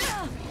said.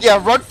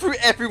 Yeah, run through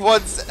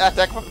everyone's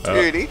attack of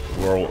opportunity.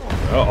 We're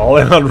all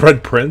in on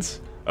Red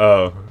Prince.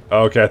 Oh,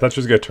 okay. I thought she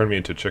was gonna turn me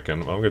into chicken.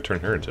 Well, I'm gonna turn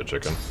her into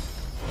chicken.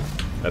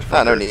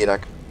 No need. I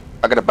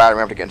got a bad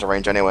round to get into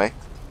range anyway.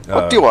 Or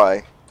Uh, do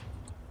I?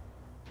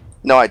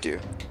 No, I do.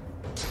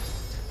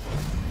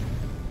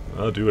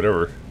 I'll do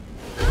whatever.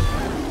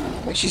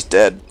 I think she's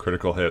dead.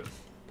 Critical hit.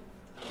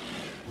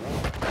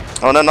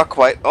 Oh no, not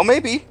quite. Oh,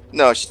 maybe.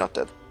 No, she's not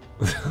dead.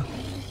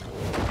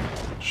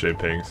 Shame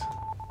pings.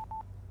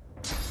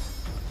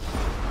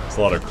 It's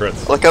a lot of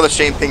crits. Look how the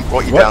Shane Pink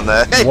brought you What? down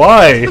there. Hey,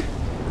 Why?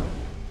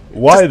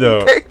 Why Just though?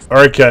 in case.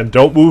 Alright, Ken,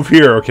 don't move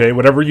here, okay?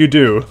 Whatever you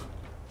do.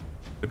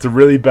 It's a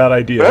really bad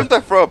idea. why did I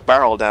throw a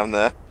barrel down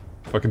there?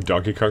 Fucking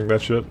Donkey Kong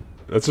that shit.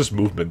 That's just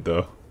movement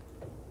though.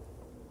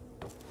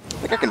 I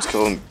think I can just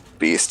kill him,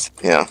 Beast.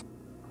 Yeah.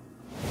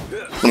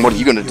 And what are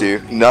you gonna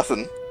do?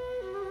 Nothing.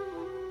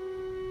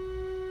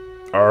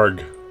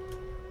 Arg.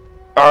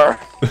 Arr.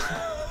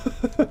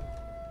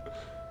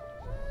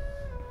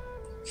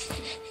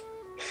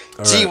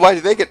 Gee, Alright. why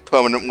do they get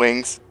permanent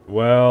wings?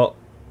 Well,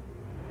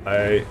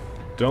 I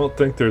don't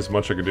think there's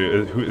much I can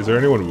do. Is there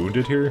anyone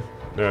wounded here?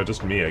 No,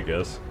 just me, I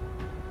guess.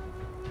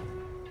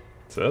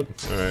 That's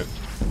it? Alright.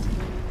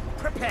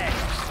 Prepare.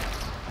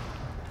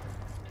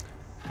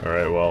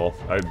 Alright, well,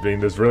 I mean,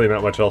 there's really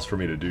not much else for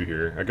me to do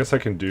here. I guess I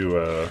can do,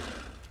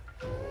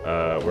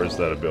 where's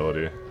that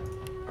ability?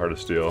 Heart of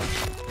Steel.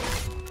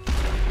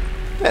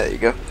 Yeah, there you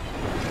go.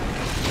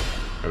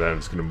 And then I'm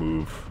just gonna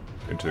move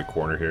into the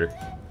corner here.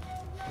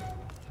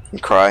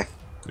 And cry.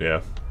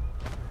 Yeah.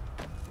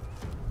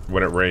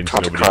 When it rains,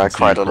 Time to nobody cry, can see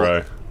cry you a little.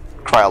 cry.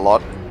 Cry a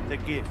lot. The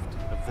gift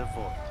of the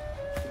void.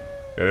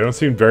 Yeah, they don't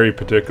seem very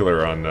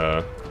particular on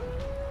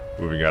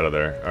moving out of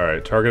there.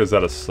 Alright, target is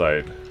out of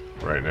sight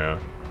right now.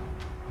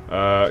 You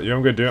know what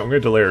I'm gonna do? I'm gonna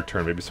delay our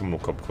turn. Maybe someone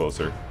will come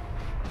closer.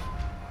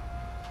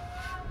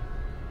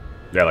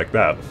 Yeah, like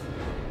that.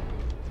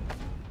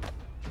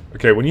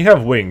 Okay, when you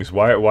have wings,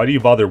 why do you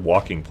bother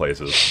walking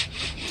places?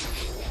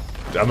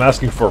 I'm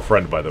asking for a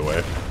friend, by the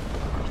way.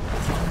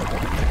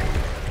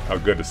 How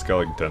good is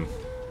Skellington?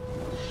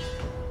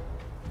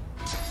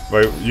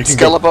 Wait, you can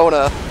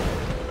Skellabona!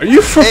 Are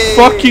you for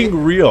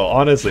fucking real?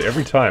 Honestly,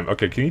 every time.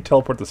 Okay, can you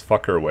teleport this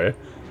fucker away?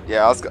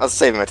 Yeah, I was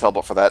saving my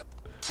teleport for that.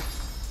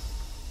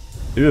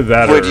 Either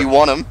that Where or... do you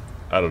want him?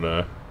 I don't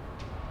know.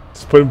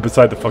 Just put him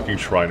beside the fucking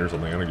shrine or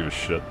something. I don't give a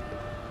shit.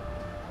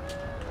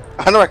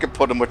 I know I could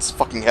put him with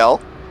fucking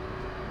hell.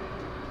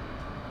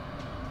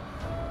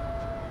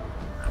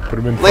 Put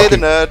him in Play the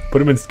fucking... nerd.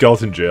 Put him in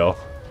skeleton jail.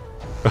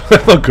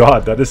 Oh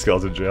god, that is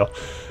skeleton jail.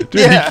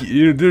 Dude,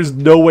 Yeah. There's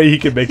no way he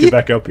can make it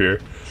back up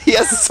here. He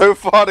has so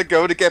far to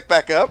go to get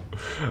back up.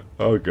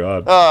 Oh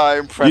god. Oh, I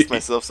impress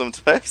myself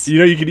sometimes. You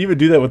know, you can even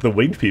do that with the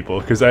winged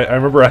people, because I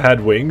remember I had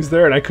wings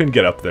there and I couldn't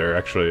get up there,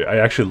 actually. I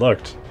actually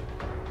looked.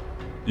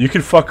 You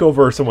can fuck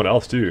over someone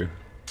else, too.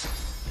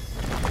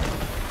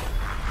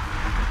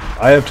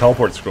 I have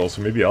teleport scrolls,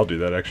 so maybe I'll do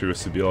that, actually, with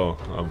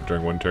Sabile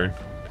during one turn.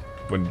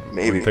 When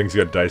things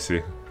get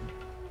dicey.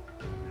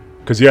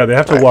 Because, yeah, they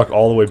have to walk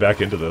all the way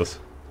back into this.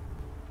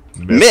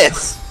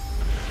 Miss!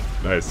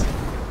 Nice.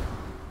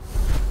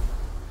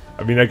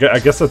 I mean, I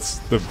guess that's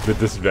the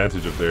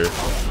disadvantage of their...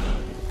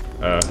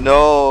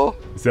 No!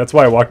 See, that's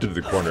why I walked into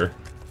the corner.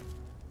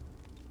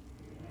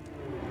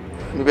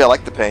 Maybe I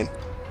like the pain.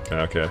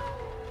 Okay.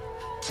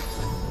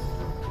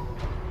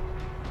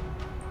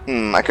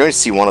 I can only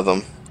see one of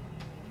them.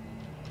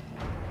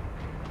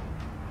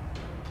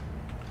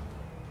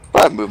 But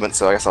I have movement,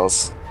 so I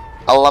guess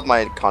I'll have my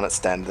incarnate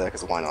stand there,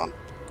 because why not?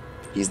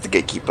 He's the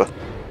gatekeeper.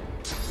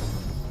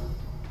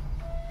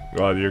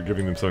 Well, you're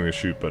giving them something to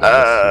shoot, but...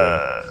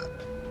 yeah.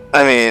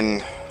 I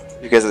mean,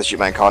 you guys are the shoot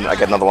my incarnate, I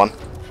get another one.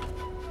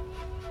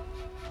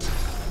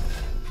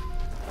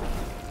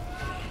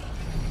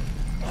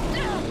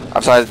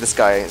 I've decided this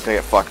guy is gonna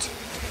get fucked.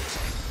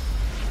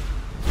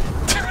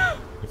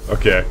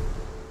 Okay.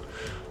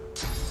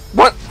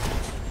 What?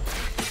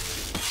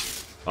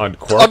 On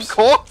corpse? On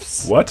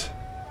corpse? What?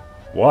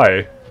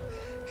 Why?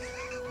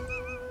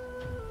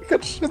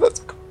 God, shit,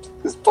 that's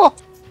his pop.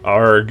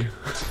 Arg.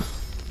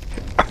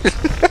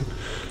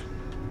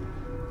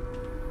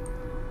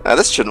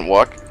 This shouldn't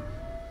work.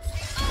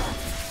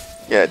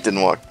 Yeah, it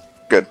didn't work.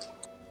 Good.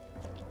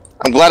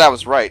 I'm glad I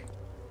was right.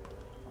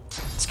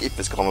 Let's keep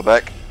this coming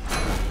back.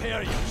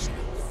 Alright,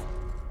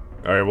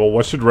 well,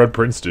 what should Red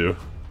Prince do?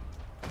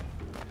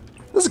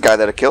 There's a guy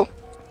there to kill.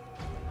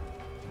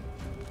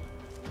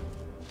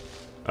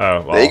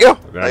 Oh, well. There you go.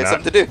 Now you have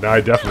something to do. Now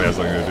I definitely have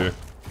something to do.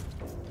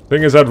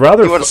 Thing is, I'd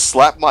rather... You want to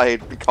slap my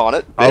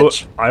incarnate,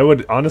 bitch? I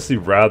would honestly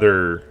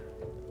rather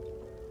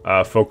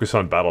focus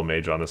on Battle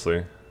Mage,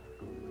 honestly.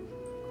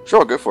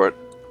 Sure, go for it.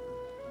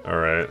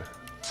 Alright.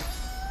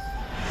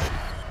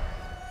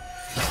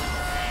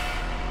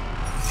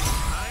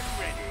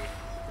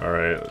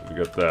 Alright, we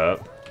got that.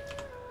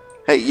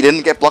 Hey, you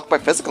didn't get blocked by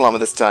physical armor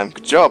this time.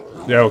 Good job.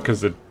 Yeah,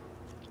 because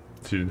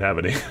she didn't have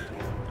any.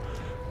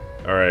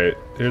 Alright,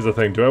 here's the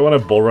thing. Do I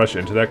want to bull rush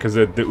into that? Because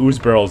the ooze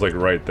barrel is like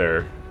right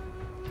there.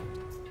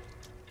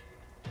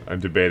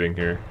 I'm debating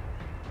here.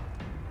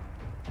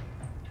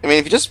 I mean,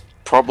 if you just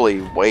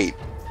probably wait,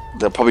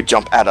 they'll probably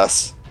jump at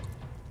us.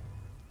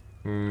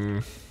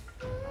 Well,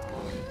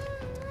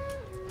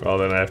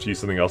 then I have to use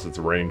something else that's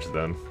ranged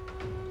then.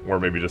 Or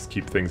maybe just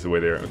keep things the way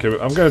they are. Okay,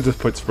 I'm gonna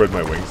just spread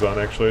my wings on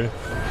actually.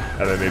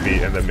 And then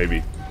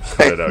maybe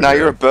cut it out. Now here.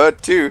 you're a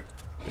bird too.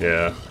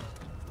 Yeah.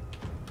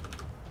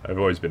 I've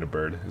always been a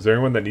bird. Is there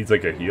anyone that needs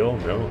like a heal?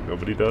 No?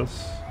 Nobody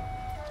does?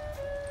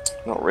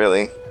 Not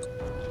really.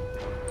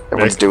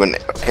 Everyone's doing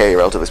okay,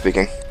 relatively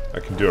speaking.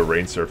 I can do a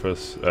rain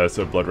surface.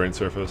 So blood rain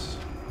surface.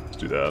 Let's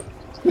do that.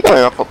 No,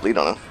 I'll put bleed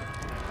on her.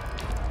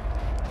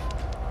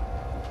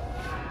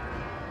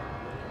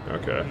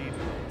 Okay.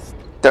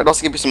 That would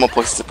also give you some more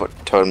places to put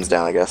totems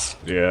down, I guess.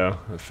 Yeah,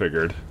 I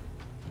figured.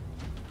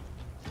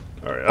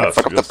 Alright, Oh,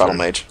 fuck up that battle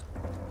mage.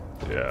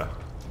 Yeah.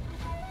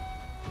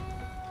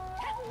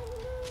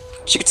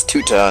 She gets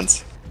 2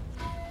 turns.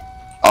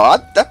 Oh,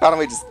 that battle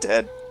mage is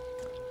dead.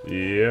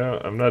 Yeah,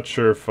 I'm not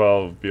sure if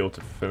I'll be able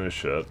to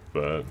finish it,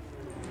 but...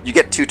 You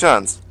get 2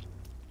 turns.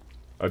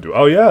 I do.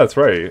 Oh yeah, that's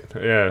right.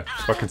 Yeah,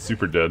 fucking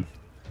super dead.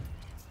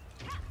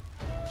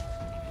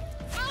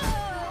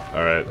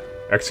 Alright.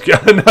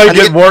 Execute. Now I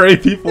get more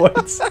AP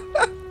points.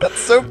 That's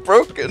so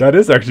broken. That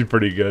is actually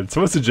pretty good.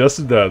 Someone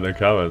suggested that in the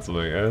comments. I'm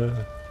like,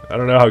 I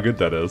don't know how good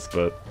that is,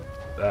 but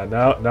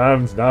now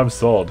I'm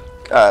sold.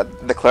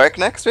 The cleric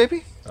next,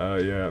 maybe?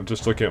 Yeah, I'm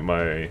just looking at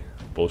my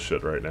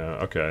bullshit right now.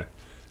 Okay,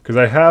 because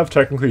I have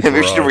technically.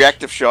 Maybe we should do a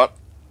reactive shot.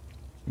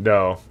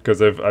 No,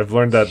 because I've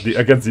learned that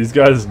against these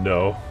guys,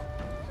 no.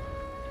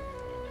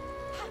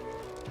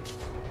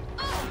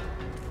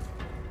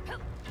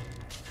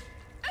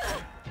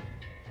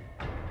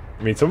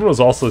 I mean, someone was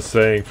also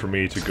saying for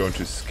me to go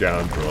into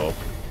Scoundrel.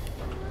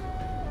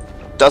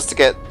 Just to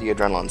get the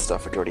adrenaline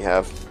stuff, which you already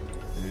have.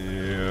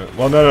 Yeah.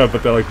 Well, no,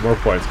 but they're like more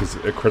points because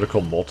a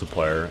critical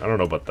multiplier. I don't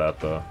know about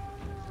that though.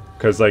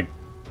 Because like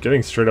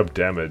getting straight up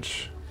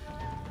damage.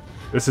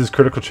 This is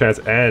critical chance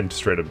and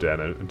straight up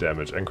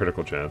damage and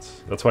critical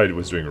chance. That's why it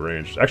was doing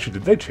ranged. Actually,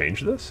 did they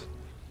change this?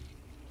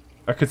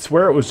 I could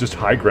swear it was just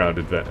high ground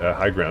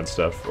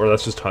stuff, or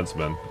that's just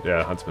Huntsman.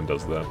 Yeah, Huntsman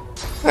does that.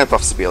 And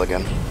buff Sabine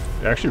again.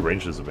 Yeah, actually,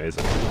 ranged is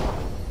amazing.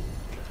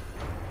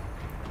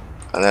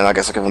 And then I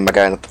guess I'll give him a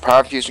guy in the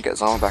power fuse and get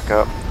his armor back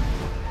up.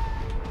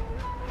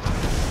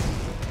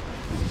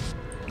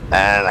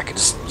 And I could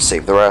just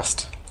save the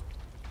rest.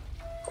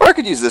 Or I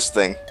could use this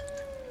thing.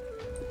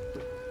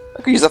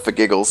 I could use that for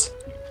giggles.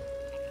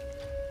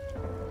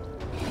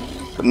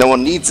 But no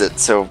one needs it,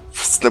 so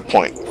what's the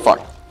point?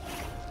 Fuck.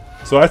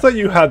 So I thought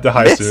you had the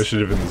highest Miss?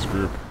 initiative in this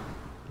group.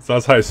 It's not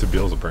as high as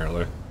Sabile's,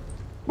 apparently.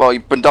 Well,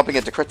 you've been dumping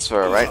into crits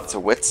for her, right? So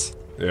wits.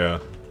 Yeah.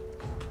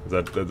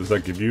 Does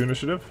that give you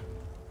initiative?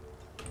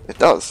 It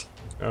does.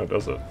 Oh,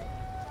 does it?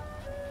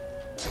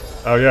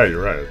 Oh yeah,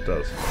 you're right, it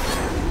does.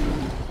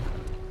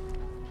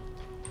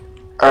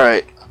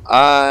 Alright,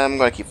 I'm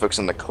gonna keep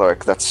focusing on the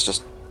cleric. That's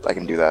just... I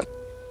can do that.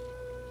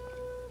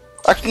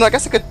 Actually, no, I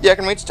guess I could... Yeah, I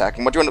can range attack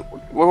him. What do you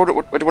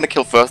want to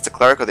kill first, the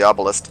cleric or the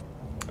arbalist?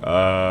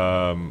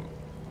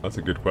 That's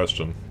a good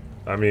question.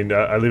 I mean,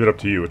 I leave it up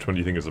to you. Which one do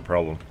you think is the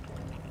problem?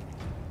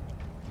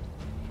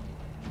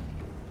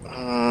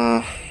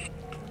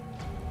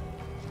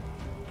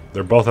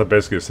 They're both at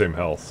basically the same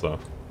health, so...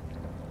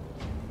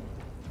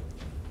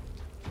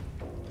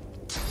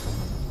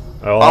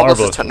 Oh, well,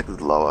 Arbalist is technically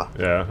lower.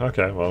 Yeah,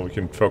 okay, well, we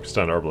can focus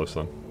on Arbalist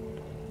then.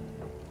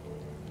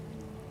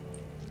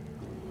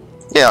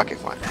 Yeah, okay,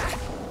 fine.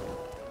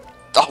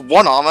 Oh,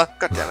 one armor?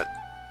 God damn it.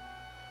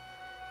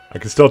 I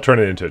can still turn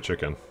it into a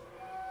chicken.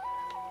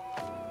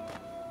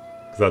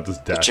 Because that does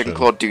dash The chicken in.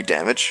 claw do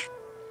damage?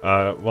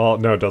 Well,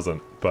 no, it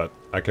doesn't. But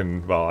I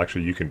can... Well,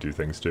 actually, you can do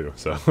things too,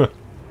 so...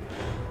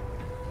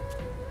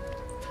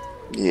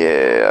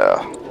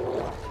 Yeah.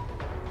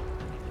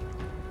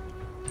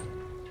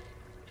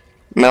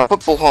 Now, I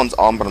put Bullhorn's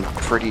on, but I'm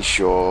pretty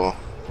sure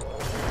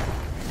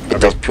it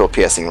does pure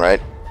piercing,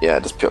 right? Yeah,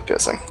 it does pure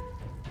piercing.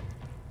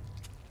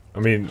 I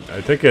mean,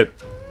 I think it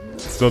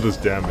still does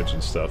damage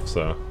and stuff,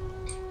 so...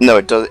 No,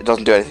 it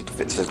doesn't do anything to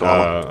physical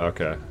armor.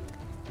 Okay.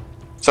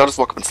 So I'll just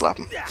walk up and slap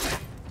him.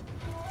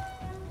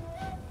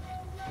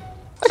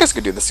 I guess I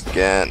could do this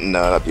again.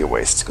 No, that'd be a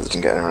waste, because it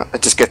doesn't get around.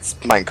 It just gets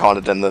my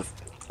incarnate and the...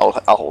 I'll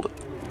hold it.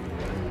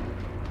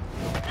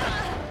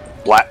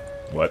 Blat.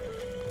 What?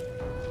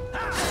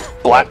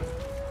 Blat.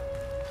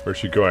 Where's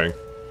she going?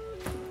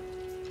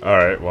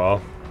 Alright,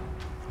 well...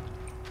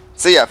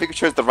 So yeah, I think we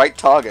chose the right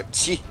target.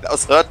 Gee, that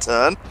was her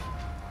turn.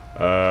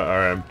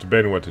 Alright, I'm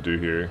debating what to do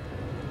here.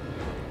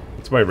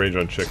 What's my range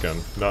on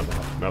chicken? Not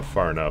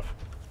far enough.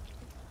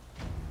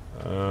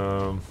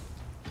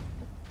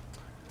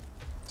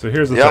 So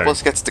here's the The thing.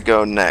 Obelisk gets to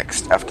go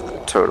next, after the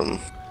totem.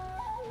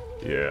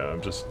 Yeah,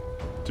 I'm just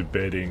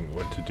debating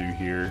what to do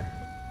here.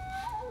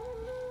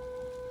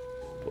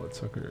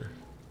 Bloodsucker.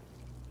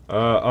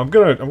 I'm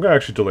gonna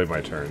actually delay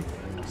my turn.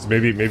 'Cause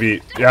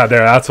maybe yeah,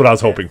 that's what I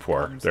was hoping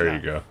for. There you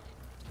go.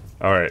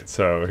 Alright,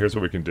 so here's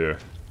what we can do.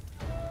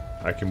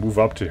 I can move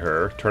up to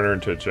her, turn her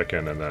into a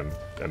chicken, and then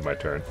end my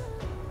turn.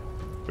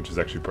 Which is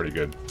actually pretty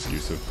good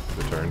use of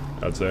the turn,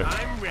 I'd say.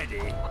 I'm ready.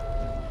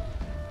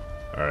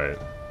 Alright.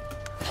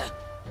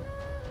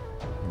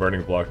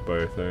 Burning blocked by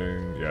a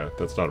thing. Yeah,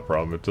 that's not a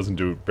problem. It doesn't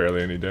do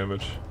barely any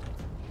damage.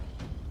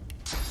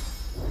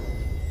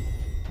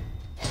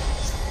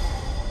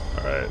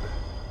 Alright.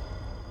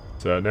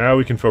 So now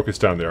we can focus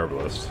down the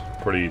Arbalist.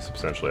 Pretty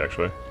substantially,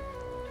 actually.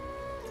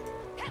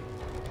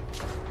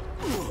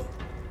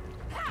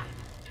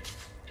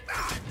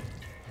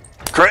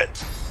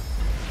 Crit!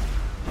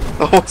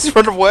 Oh, he's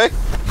running away?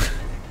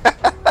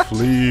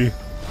 Flee.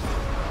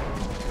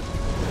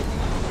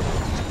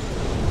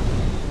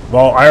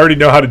 Well, I already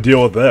know how to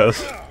deal with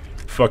this.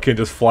 Fucking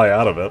just fly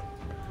out of it.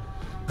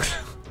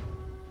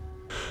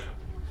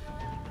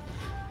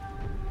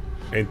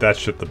 Ain't that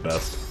shit the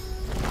best?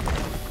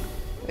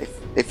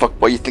 Hey, fuck,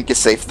 boy, you think you're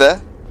safe there?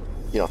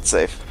 You're not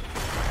safe.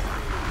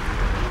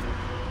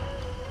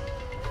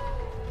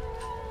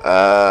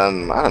 I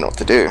don't know what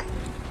to do.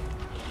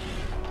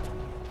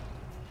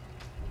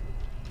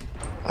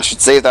 I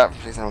should save that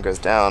for someone goes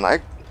down.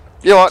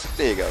 You know what?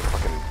 There you go.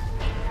 Fucking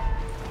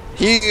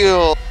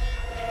heal.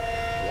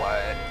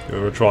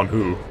 What? Which one?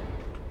 Who?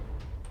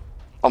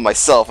 On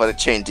myself, I did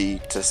chain D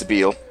to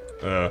Sabile.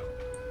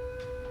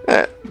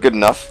 Good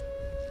enough.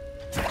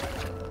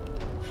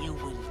 You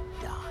will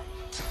die.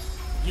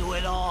 You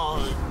will all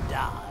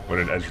die. What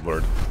an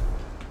edgelord.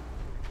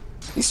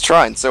 He's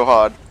trying so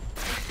hard.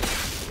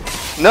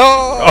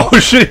 No! Oh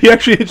shit, he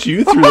actually hit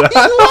you through He that?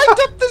 lined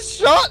up the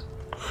shot!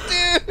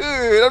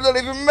 Dude, I'm not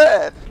even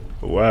mad.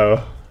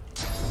 Wow.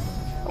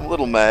 I'm a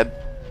little mad.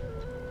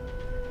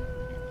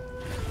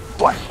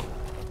 Black.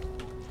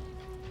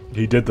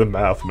 He did the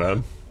math,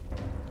 man.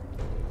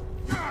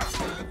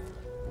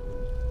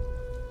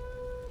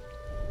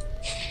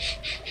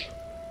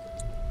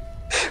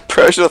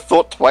 I should have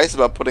thought twice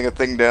about putting a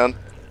thing down.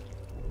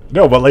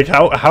 No, but like,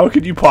 how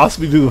could you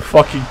possibly do the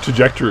fucking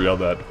trajectory on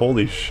that?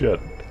 Holy shit.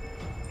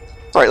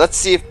 Alright, let's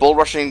see if bull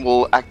rushing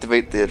will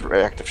activate the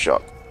reactive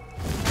shock.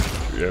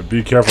 Yeah,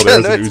 be careful,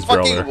 there's No, an it's ooze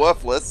barrel fucking there.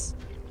 worthless.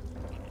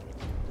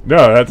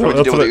 No, that's What would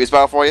you do with the ooze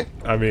barrel for you?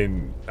 I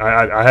mean,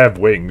 I have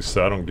wings,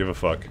 so I don't give a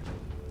fuck.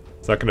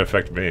 It's not gonna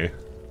affect me.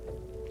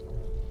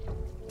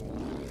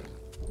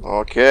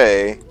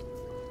 Okay.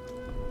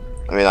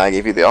 I mean, I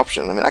gave you the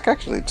option. I mean, I can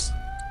actually just...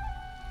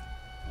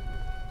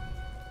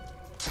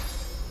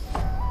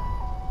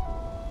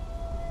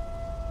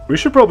 We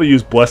should probably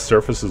use blessed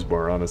surfaces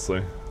more,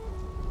 honestly.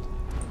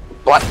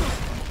 What?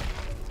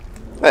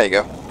 There you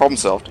go. Problem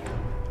solved.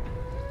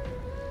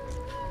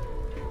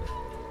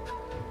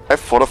 I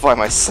fortify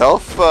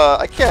myself?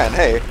 I can.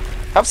 Hey,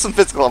 have some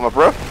physical armor,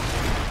 bro.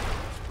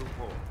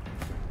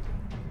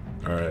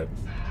 Alright.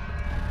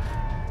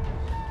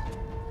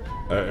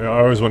 I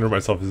always wonder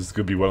myself, is this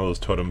gonna be one of those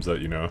totems that,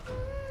 you know...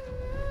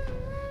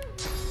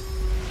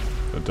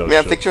 That does I mean,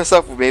 I'm shit. thinking to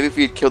myself, maybe if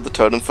we had killed the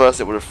totem first,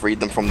 it would have freed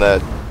them from their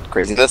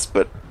craziness,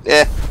 but,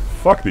 yeah.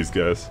 Fuck these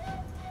guys.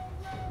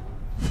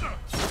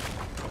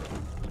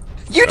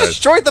 You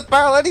destroyed the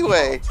barrel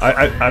anyway!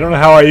 I don't know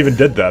how I even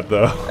did that,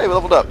 though. Hey, we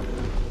leveled up.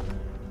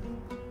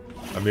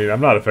 I mean,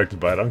 I'm not affected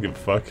by it, I don't give a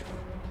fuck.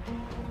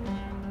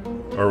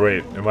 Or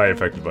wait, am I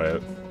affected by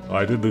it? Well,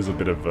 I did lose a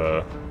bit of,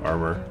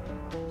 armor.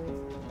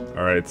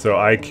 Alright, so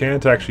I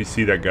can't actually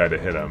see that guy to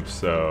hit him,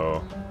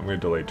 so... I'm gonna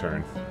delay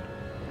turn.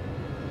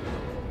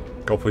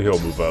 Hopefully he'll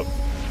move up.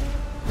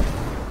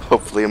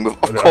 Hopefully, of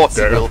course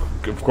he will.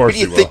 Of course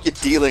Who do he you will. think you're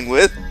dealing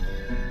with?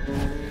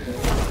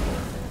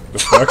 The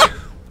fuck?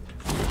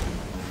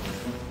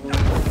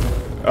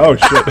 Oh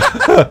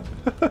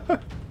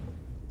shit.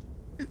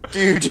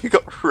 Dude, you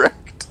got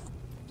wrecked.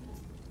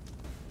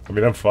 I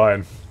mean, I'm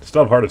fine.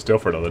 Still have Heart of Steel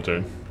for another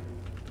turn.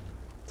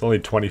 It's only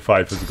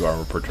 25 physical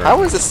armor per turn.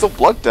 How is there still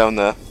blood down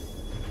there?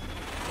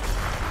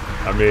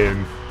 I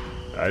mean,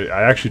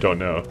 I actually don't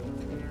know.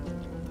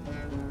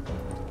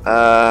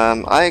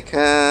 I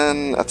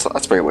can...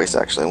 That's pretty waste,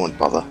 actually. I wouldn't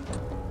bother.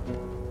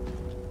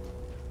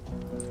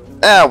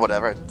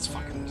 Whatever. It's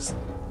fucking just...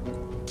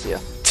 Yeah.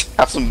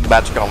 Have some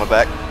magic armor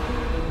back.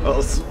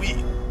 Oh,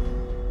 sweet.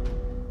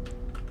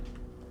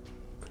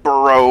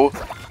 Bro.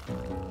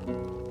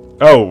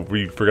 Oh,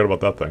 we forgot about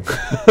that thing.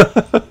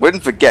 We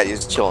didn't forget, you're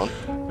just chilling.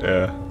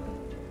 Yeah.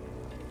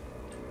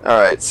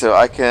 Alright, so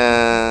I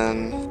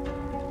can...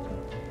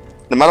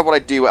 No matter what I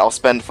do, I'll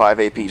spend 5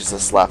 AP just to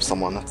slap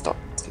someone. That's not...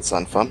 Doesn't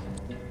sound fun.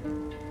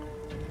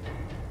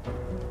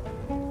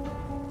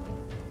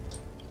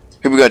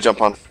 Who we gonna jump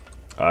on?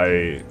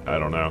 I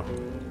don't know.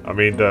 I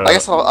mean, the I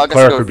guess I'll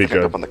cleric go would be pick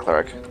good. up on the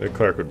cleric. The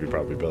cleric would be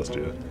probably best,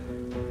 yeah.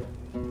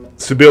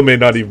 Subil may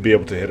not even be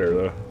able to hit her,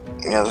 though.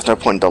 Yeah, there's no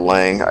point in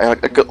delaying.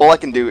 All I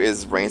can do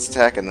is range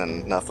attack and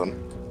then nothing.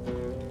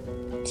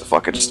 So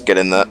fuck it, just get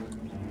in that.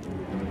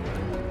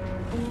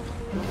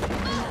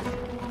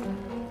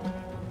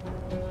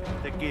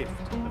 The gift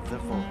of the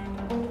void.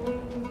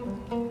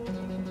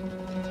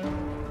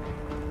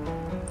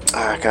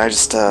 Can I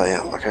just,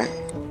 yeah, okay.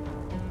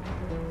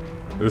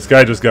 This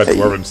guy just got Hey.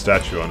 Dwarven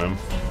statue on him.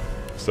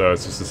 So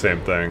it's just the same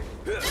thing.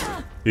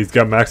 He's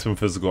got maximum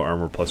physical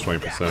armor plus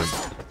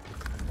 20%.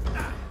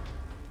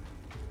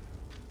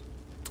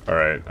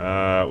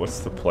 Alright, what's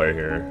the play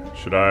here?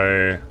 Should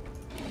I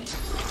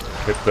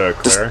hit the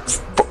cleric?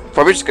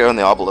 Probably just go on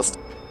the obelisk.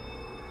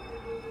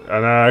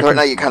 And Right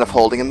now you're kind of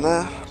holding him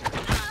there.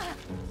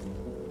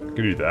 I can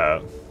do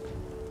that.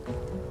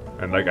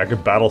 And like I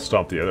could battle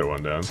stomp the other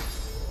one down.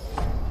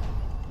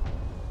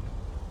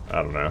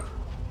 I don't know.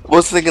 I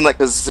was thinking like,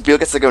 because Zabil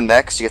gets to go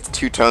next, she gets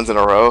 2 turns in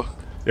a row.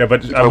 Yeah,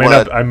 but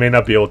I may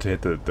not be able to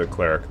hit the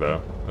cleric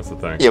though. That's the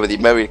thing. Yeah, but you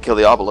maybe kill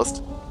the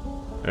obelisk.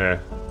 Yeah.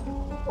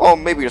 Or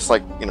maybe just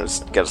like, you know,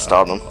 just get a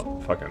start on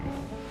him. Fucking.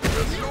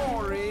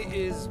 Glory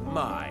is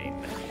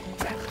mine.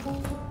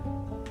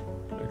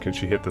 Can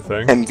she hit the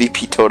thing?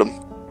 MVP totem.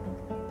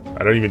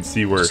 I don't even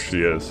see where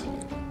she is.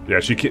 Yeah,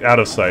 she out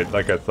of sight,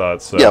 like I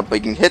thought. So. Yeah, but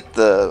you can hit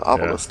the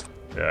obelisk.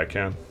 Yeah, I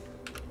can.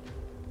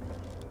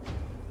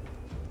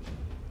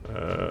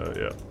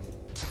 Yeah.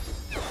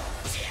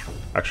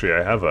 Actually,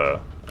 I have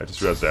a. I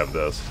just realized I have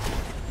this.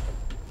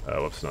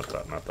 Whoops, not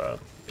that, not that.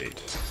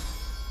 8.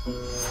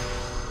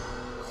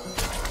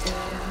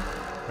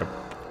 I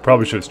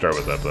probably should start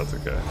with that, but that's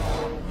okay.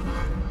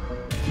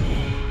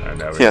 And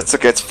now we Yeah, it's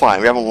okay, it's fine,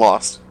 we haven't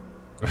lost.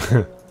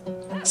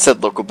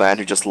 Said local band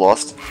who just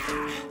lost.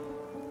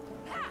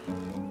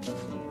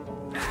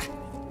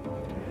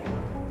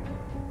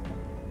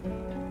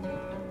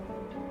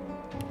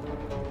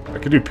 I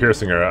could do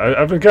piercing arrow.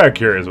 I've been kind of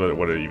curious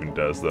what it even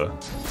does, though.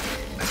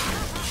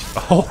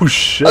 Oh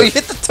shit! Oh, you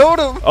hit the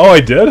totem! Oh, I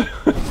did.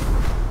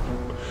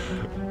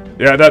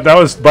 Yeah, that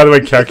was, by the way,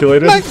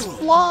 calculated. Nice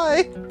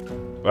fly!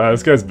 Wow,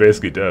 this guy's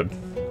basically dead.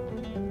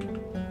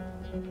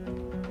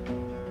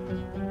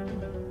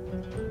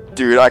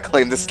 Dude, I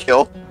claim this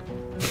kill.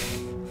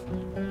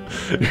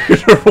 You're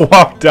gonna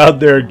walk down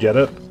there and get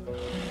it?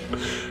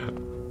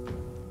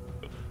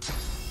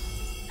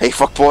 Hey,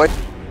 fuckboy.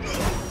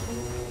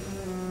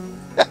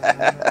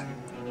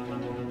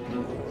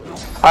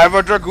 I'm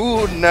a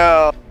dragoon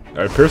now.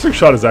 Alright, piercing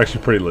shot is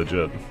actually pretty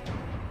legit.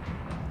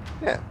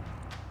 Yeah.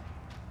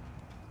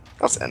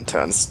 That's end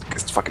turns.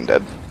 It's fucking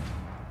dead.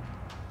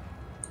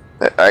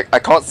 I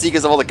can't see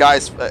because of all the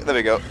guys. There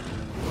we go.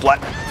 Flat.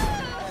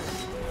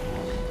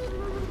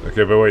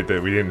 Okay, but wait,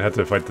 we didn't have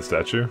to fight the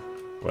statue?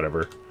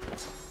 Whatever.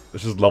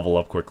 Let's just level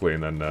up quickly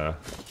and then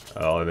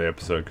I'll end the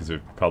episode because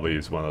it probably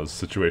is one of those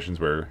situations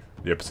where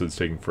the episode's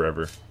taking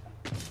forever.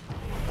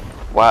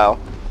 Wow.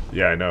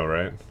 Yeah, I know,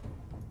 right?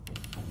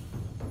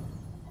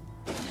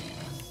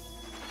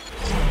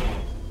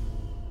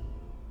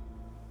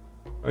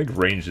 I think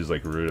range is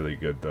like really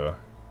good though.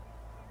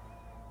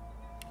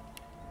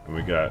 And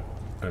we got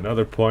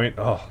another point.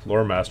 Oh,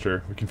 Lore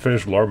Master. We can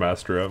finish Lore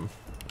Master up.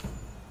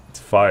 It's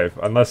 5,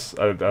 unless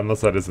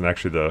that isn't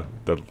actually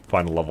the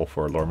final level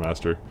for Lore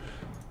Master,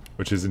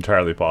 which is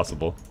entirely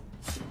possible.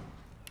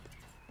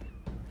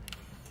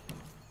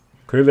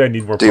 Clearly, I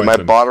need more Dude, points.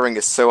 my bartering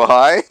is so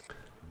high.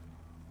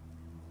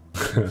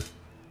 Got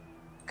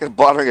a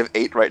bartering of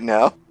 8 right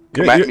now.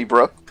 Come at me,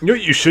 bro. You know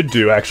what you should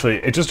do, actually?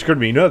 It just occurred to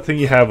me. You know that thing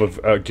you have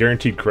of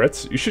guaranteed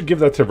crits? You should give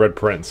that to Red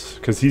Prince,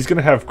 because he's going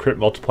to have crit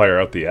multiplier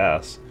out the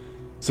ass.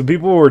 So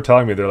people were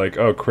telling me, they're like,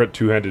 oh, crit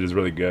two-handed is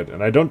really good.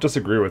 And I don't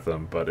disagree with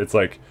them, but it's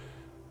like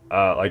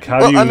how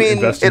do you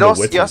invest in the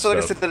wits you also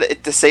and said stuff? that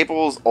it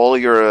disables all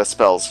your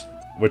spells.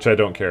 Which I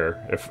don't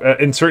care. If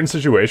in certain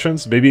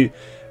situations, maybe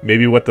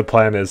what the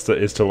plan is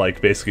to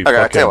like basically Okay,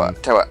 fucking... I'll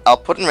tell you what. I'll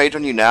put Enrage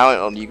on you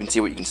now, and you can see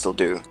what you can still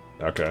do.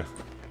 Okay.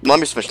 Let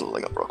me just finish the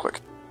thing up real quick.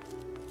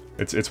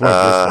 It's one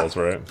of your spells,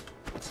 right?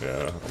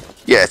 Yeah.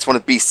 Yeah, it's one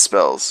of Beast's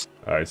spells.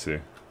 I see.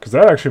 Because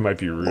that actually might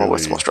be really,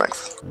 What's more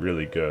strength?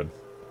 really good.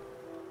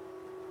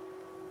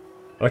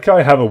 I like how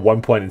I have a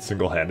 1 point in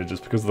single-handed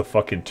just because of the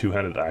fucking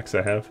two-handed axe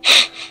I have.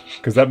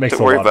 Because that makes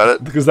Don't worry about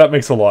it. Because that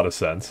makes a lot of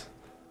sense.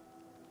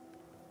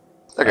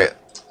 Okay.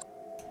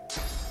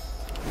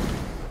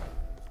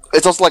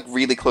 It's also like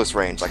really close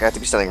range. Like I have to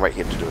be standing right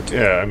here to do it too.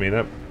 Yeah, I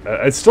mean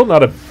it's still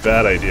not a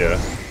bad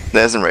idea.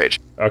 There's Enrage.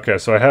 Okay,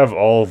 so I have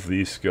all of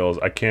these skills.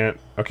 I can't...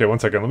 Okay, 1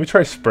 second. Let me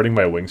try spreading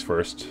my wings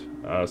first.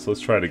 So let's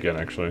try it again,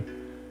 actually.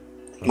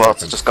 Well,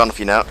 it's just gone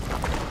for you now.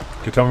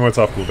 Okay, tell me what's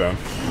off cooldown.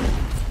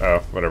 Oh,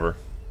 whatever.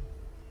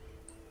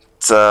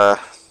 It's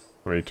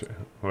Wait,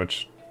 how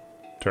much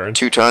turns?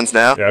 2 turns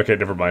now. Yeah, okay,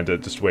 never mind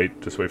it. Just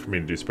wait for me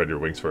to do spread your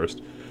wings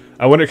first.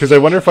 I wonder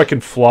if I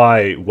can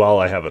fly while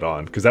I have it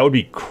on, because that would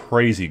be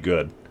crazy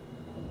good.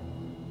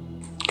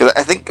 Because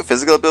I think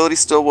physical abilities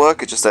still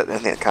work. It's just that I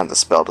think kind of the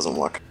spell doesn't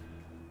work.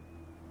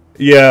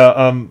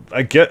 Yeah,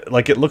 I get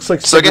like it looks like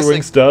So I spread your guess,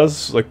 wings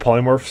does, like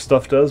polymorph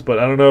stuff does, but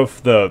I don't know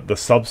if the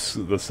sub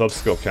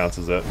skill counts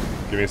as it.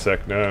 Give me a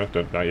sec. No,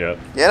 not yet.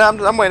 Yeah,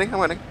 no, I'm waiting. I'm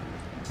waiting.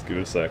 Give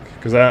it a sec,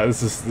 because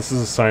this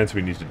is a science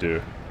we need to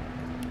do.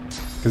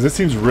 Because it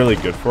seems really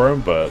good for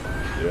him, but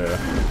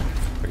yeah.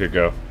 Okay,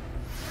 go.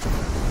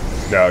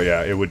 No,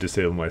 yeah, it would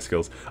disable my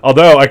skills.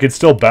 Although I could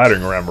still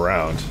battering ram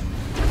around.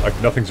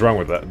 Like nothing's wrong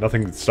with that.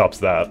 Nothing stops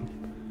that.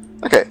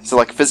 Okay, so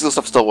like physical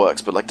stuff still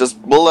works, but like does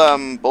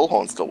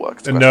bullhorn still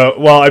work? No,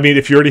 well, I mean,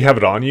 if you already have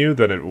it on you,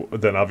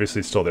 then obviously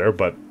it's still there.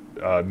 But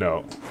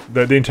no,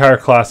 the entire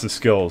class of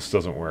skills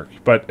doesn't work.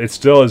 But it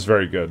still is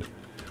very good.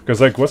 Because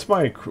like,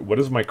 what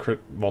is my crit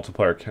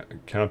multiplier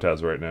count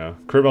as right now?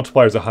 Crit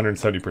multiplier is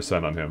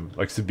 170% on him.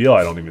 Like Sibila,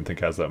 I don't even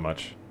think has that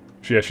much.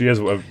 She has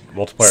a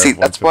multiplier. See, of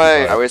that's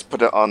why 155. I always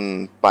put it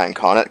on my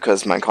Incarnate,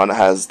 because my Incarnate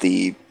has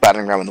the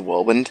battering ram and the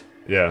whirlwind,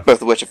 Yeah.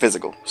 both of which are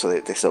physical, so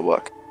they still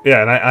work.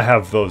 Yeah, and I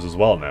have those as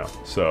well now.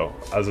 So,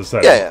 as I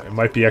said, Yeah. it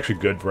might be actually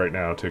good right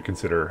now to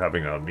consider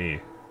having it on me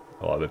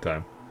a lot of the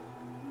time.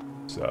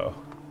 So,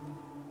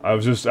 I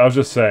was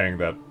just saying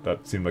that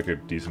seemed like a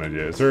decent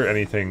idea. Is there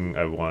anything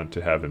I want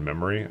to have in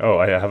memory? Oh,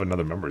 I have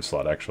another memory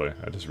slot, actually.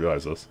 I just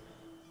realized this.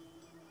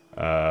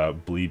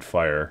 Bleed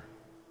Fire.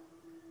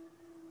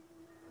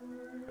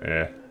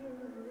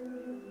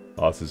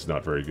 Oh, this is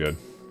not very good.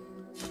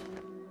 So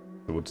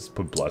we'll just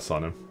put Bless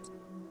on him.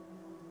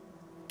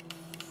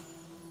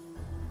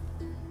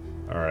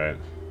 Alright.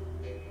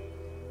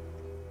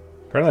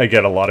 Apparently I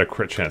get a lot of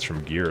crit chance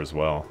from gear as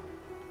well.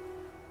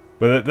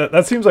 But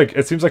that seems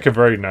like a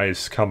very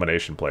nice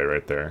combination play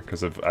right there.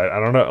 Because I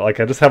don't know, like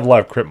I just have a lot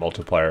of crit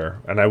multiplier,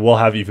 and I will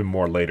have even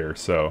more later.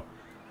 So,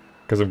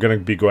 because I'm gonna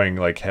be going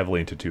like heavily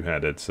into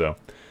two-handed. So,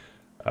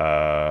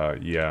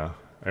 yeah.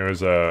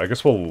 Anyways, I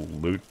guess we'll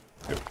loot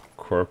the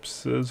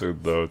corpses,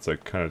 although it's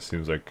like kind of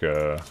seems like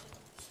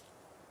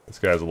this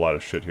guy has a lot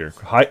of shit here.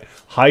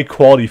 High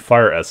quality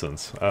fire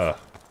essence.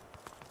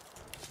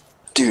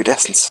 Dude,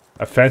 essence.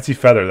 A fancy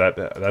feather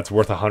that's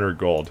worth 100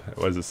 gold.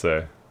 What does it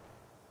say?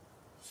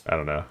 I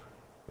don't know.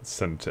 Let's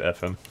send it to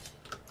FN.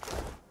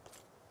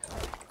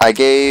 I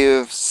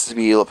gave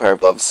Sibila a pair of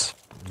gloves.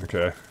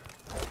 Okay.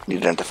 Need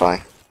identify.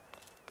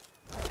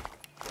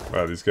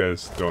 Wow, these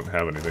guys don't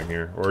have anything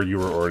here. Or you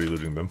were already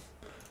looting them.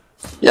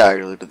 Yeah, I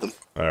really did them.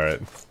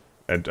 Alright.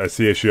 And I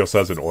see she also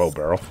has an oil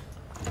barrel.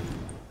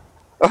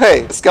 Oh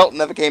hey, the skeleton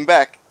never came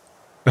back.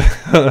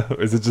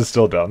 Is it just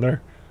still down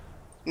there?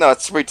 No,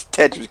 it's right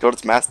dead. Just go to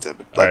its master.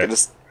 But like, Alright. I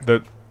just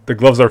The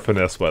gloves are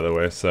finesse, by the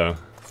way, so...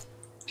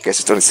 Guess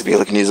it's only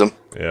Sabila can use them.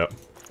 Yeah.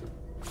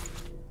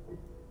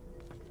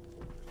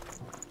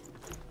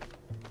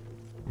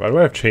 Why do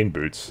I have chain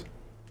boots?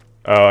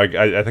 Oh,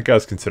 I think I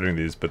was considering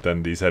these, but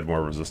then these had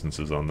more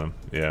resistances on them.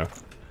 Yeah.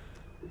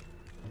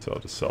 So I'll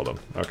just sell them.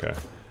 Okay.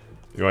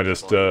 You want to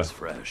just,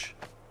 fresh.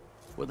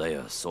 Were they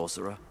a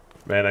sorcerer?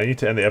 Man, I need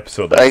to end the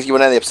episode. You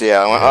want to end the episode?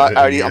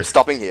 Yeah, I'm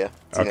stopping here.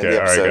 Okay,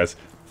 alright guys.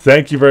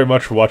 Thank you very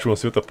much for watching. We'll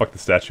see what the fuck the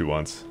statue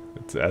wants.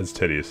 It's as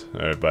titties.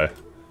 Alright, bye.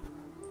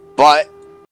 Bye.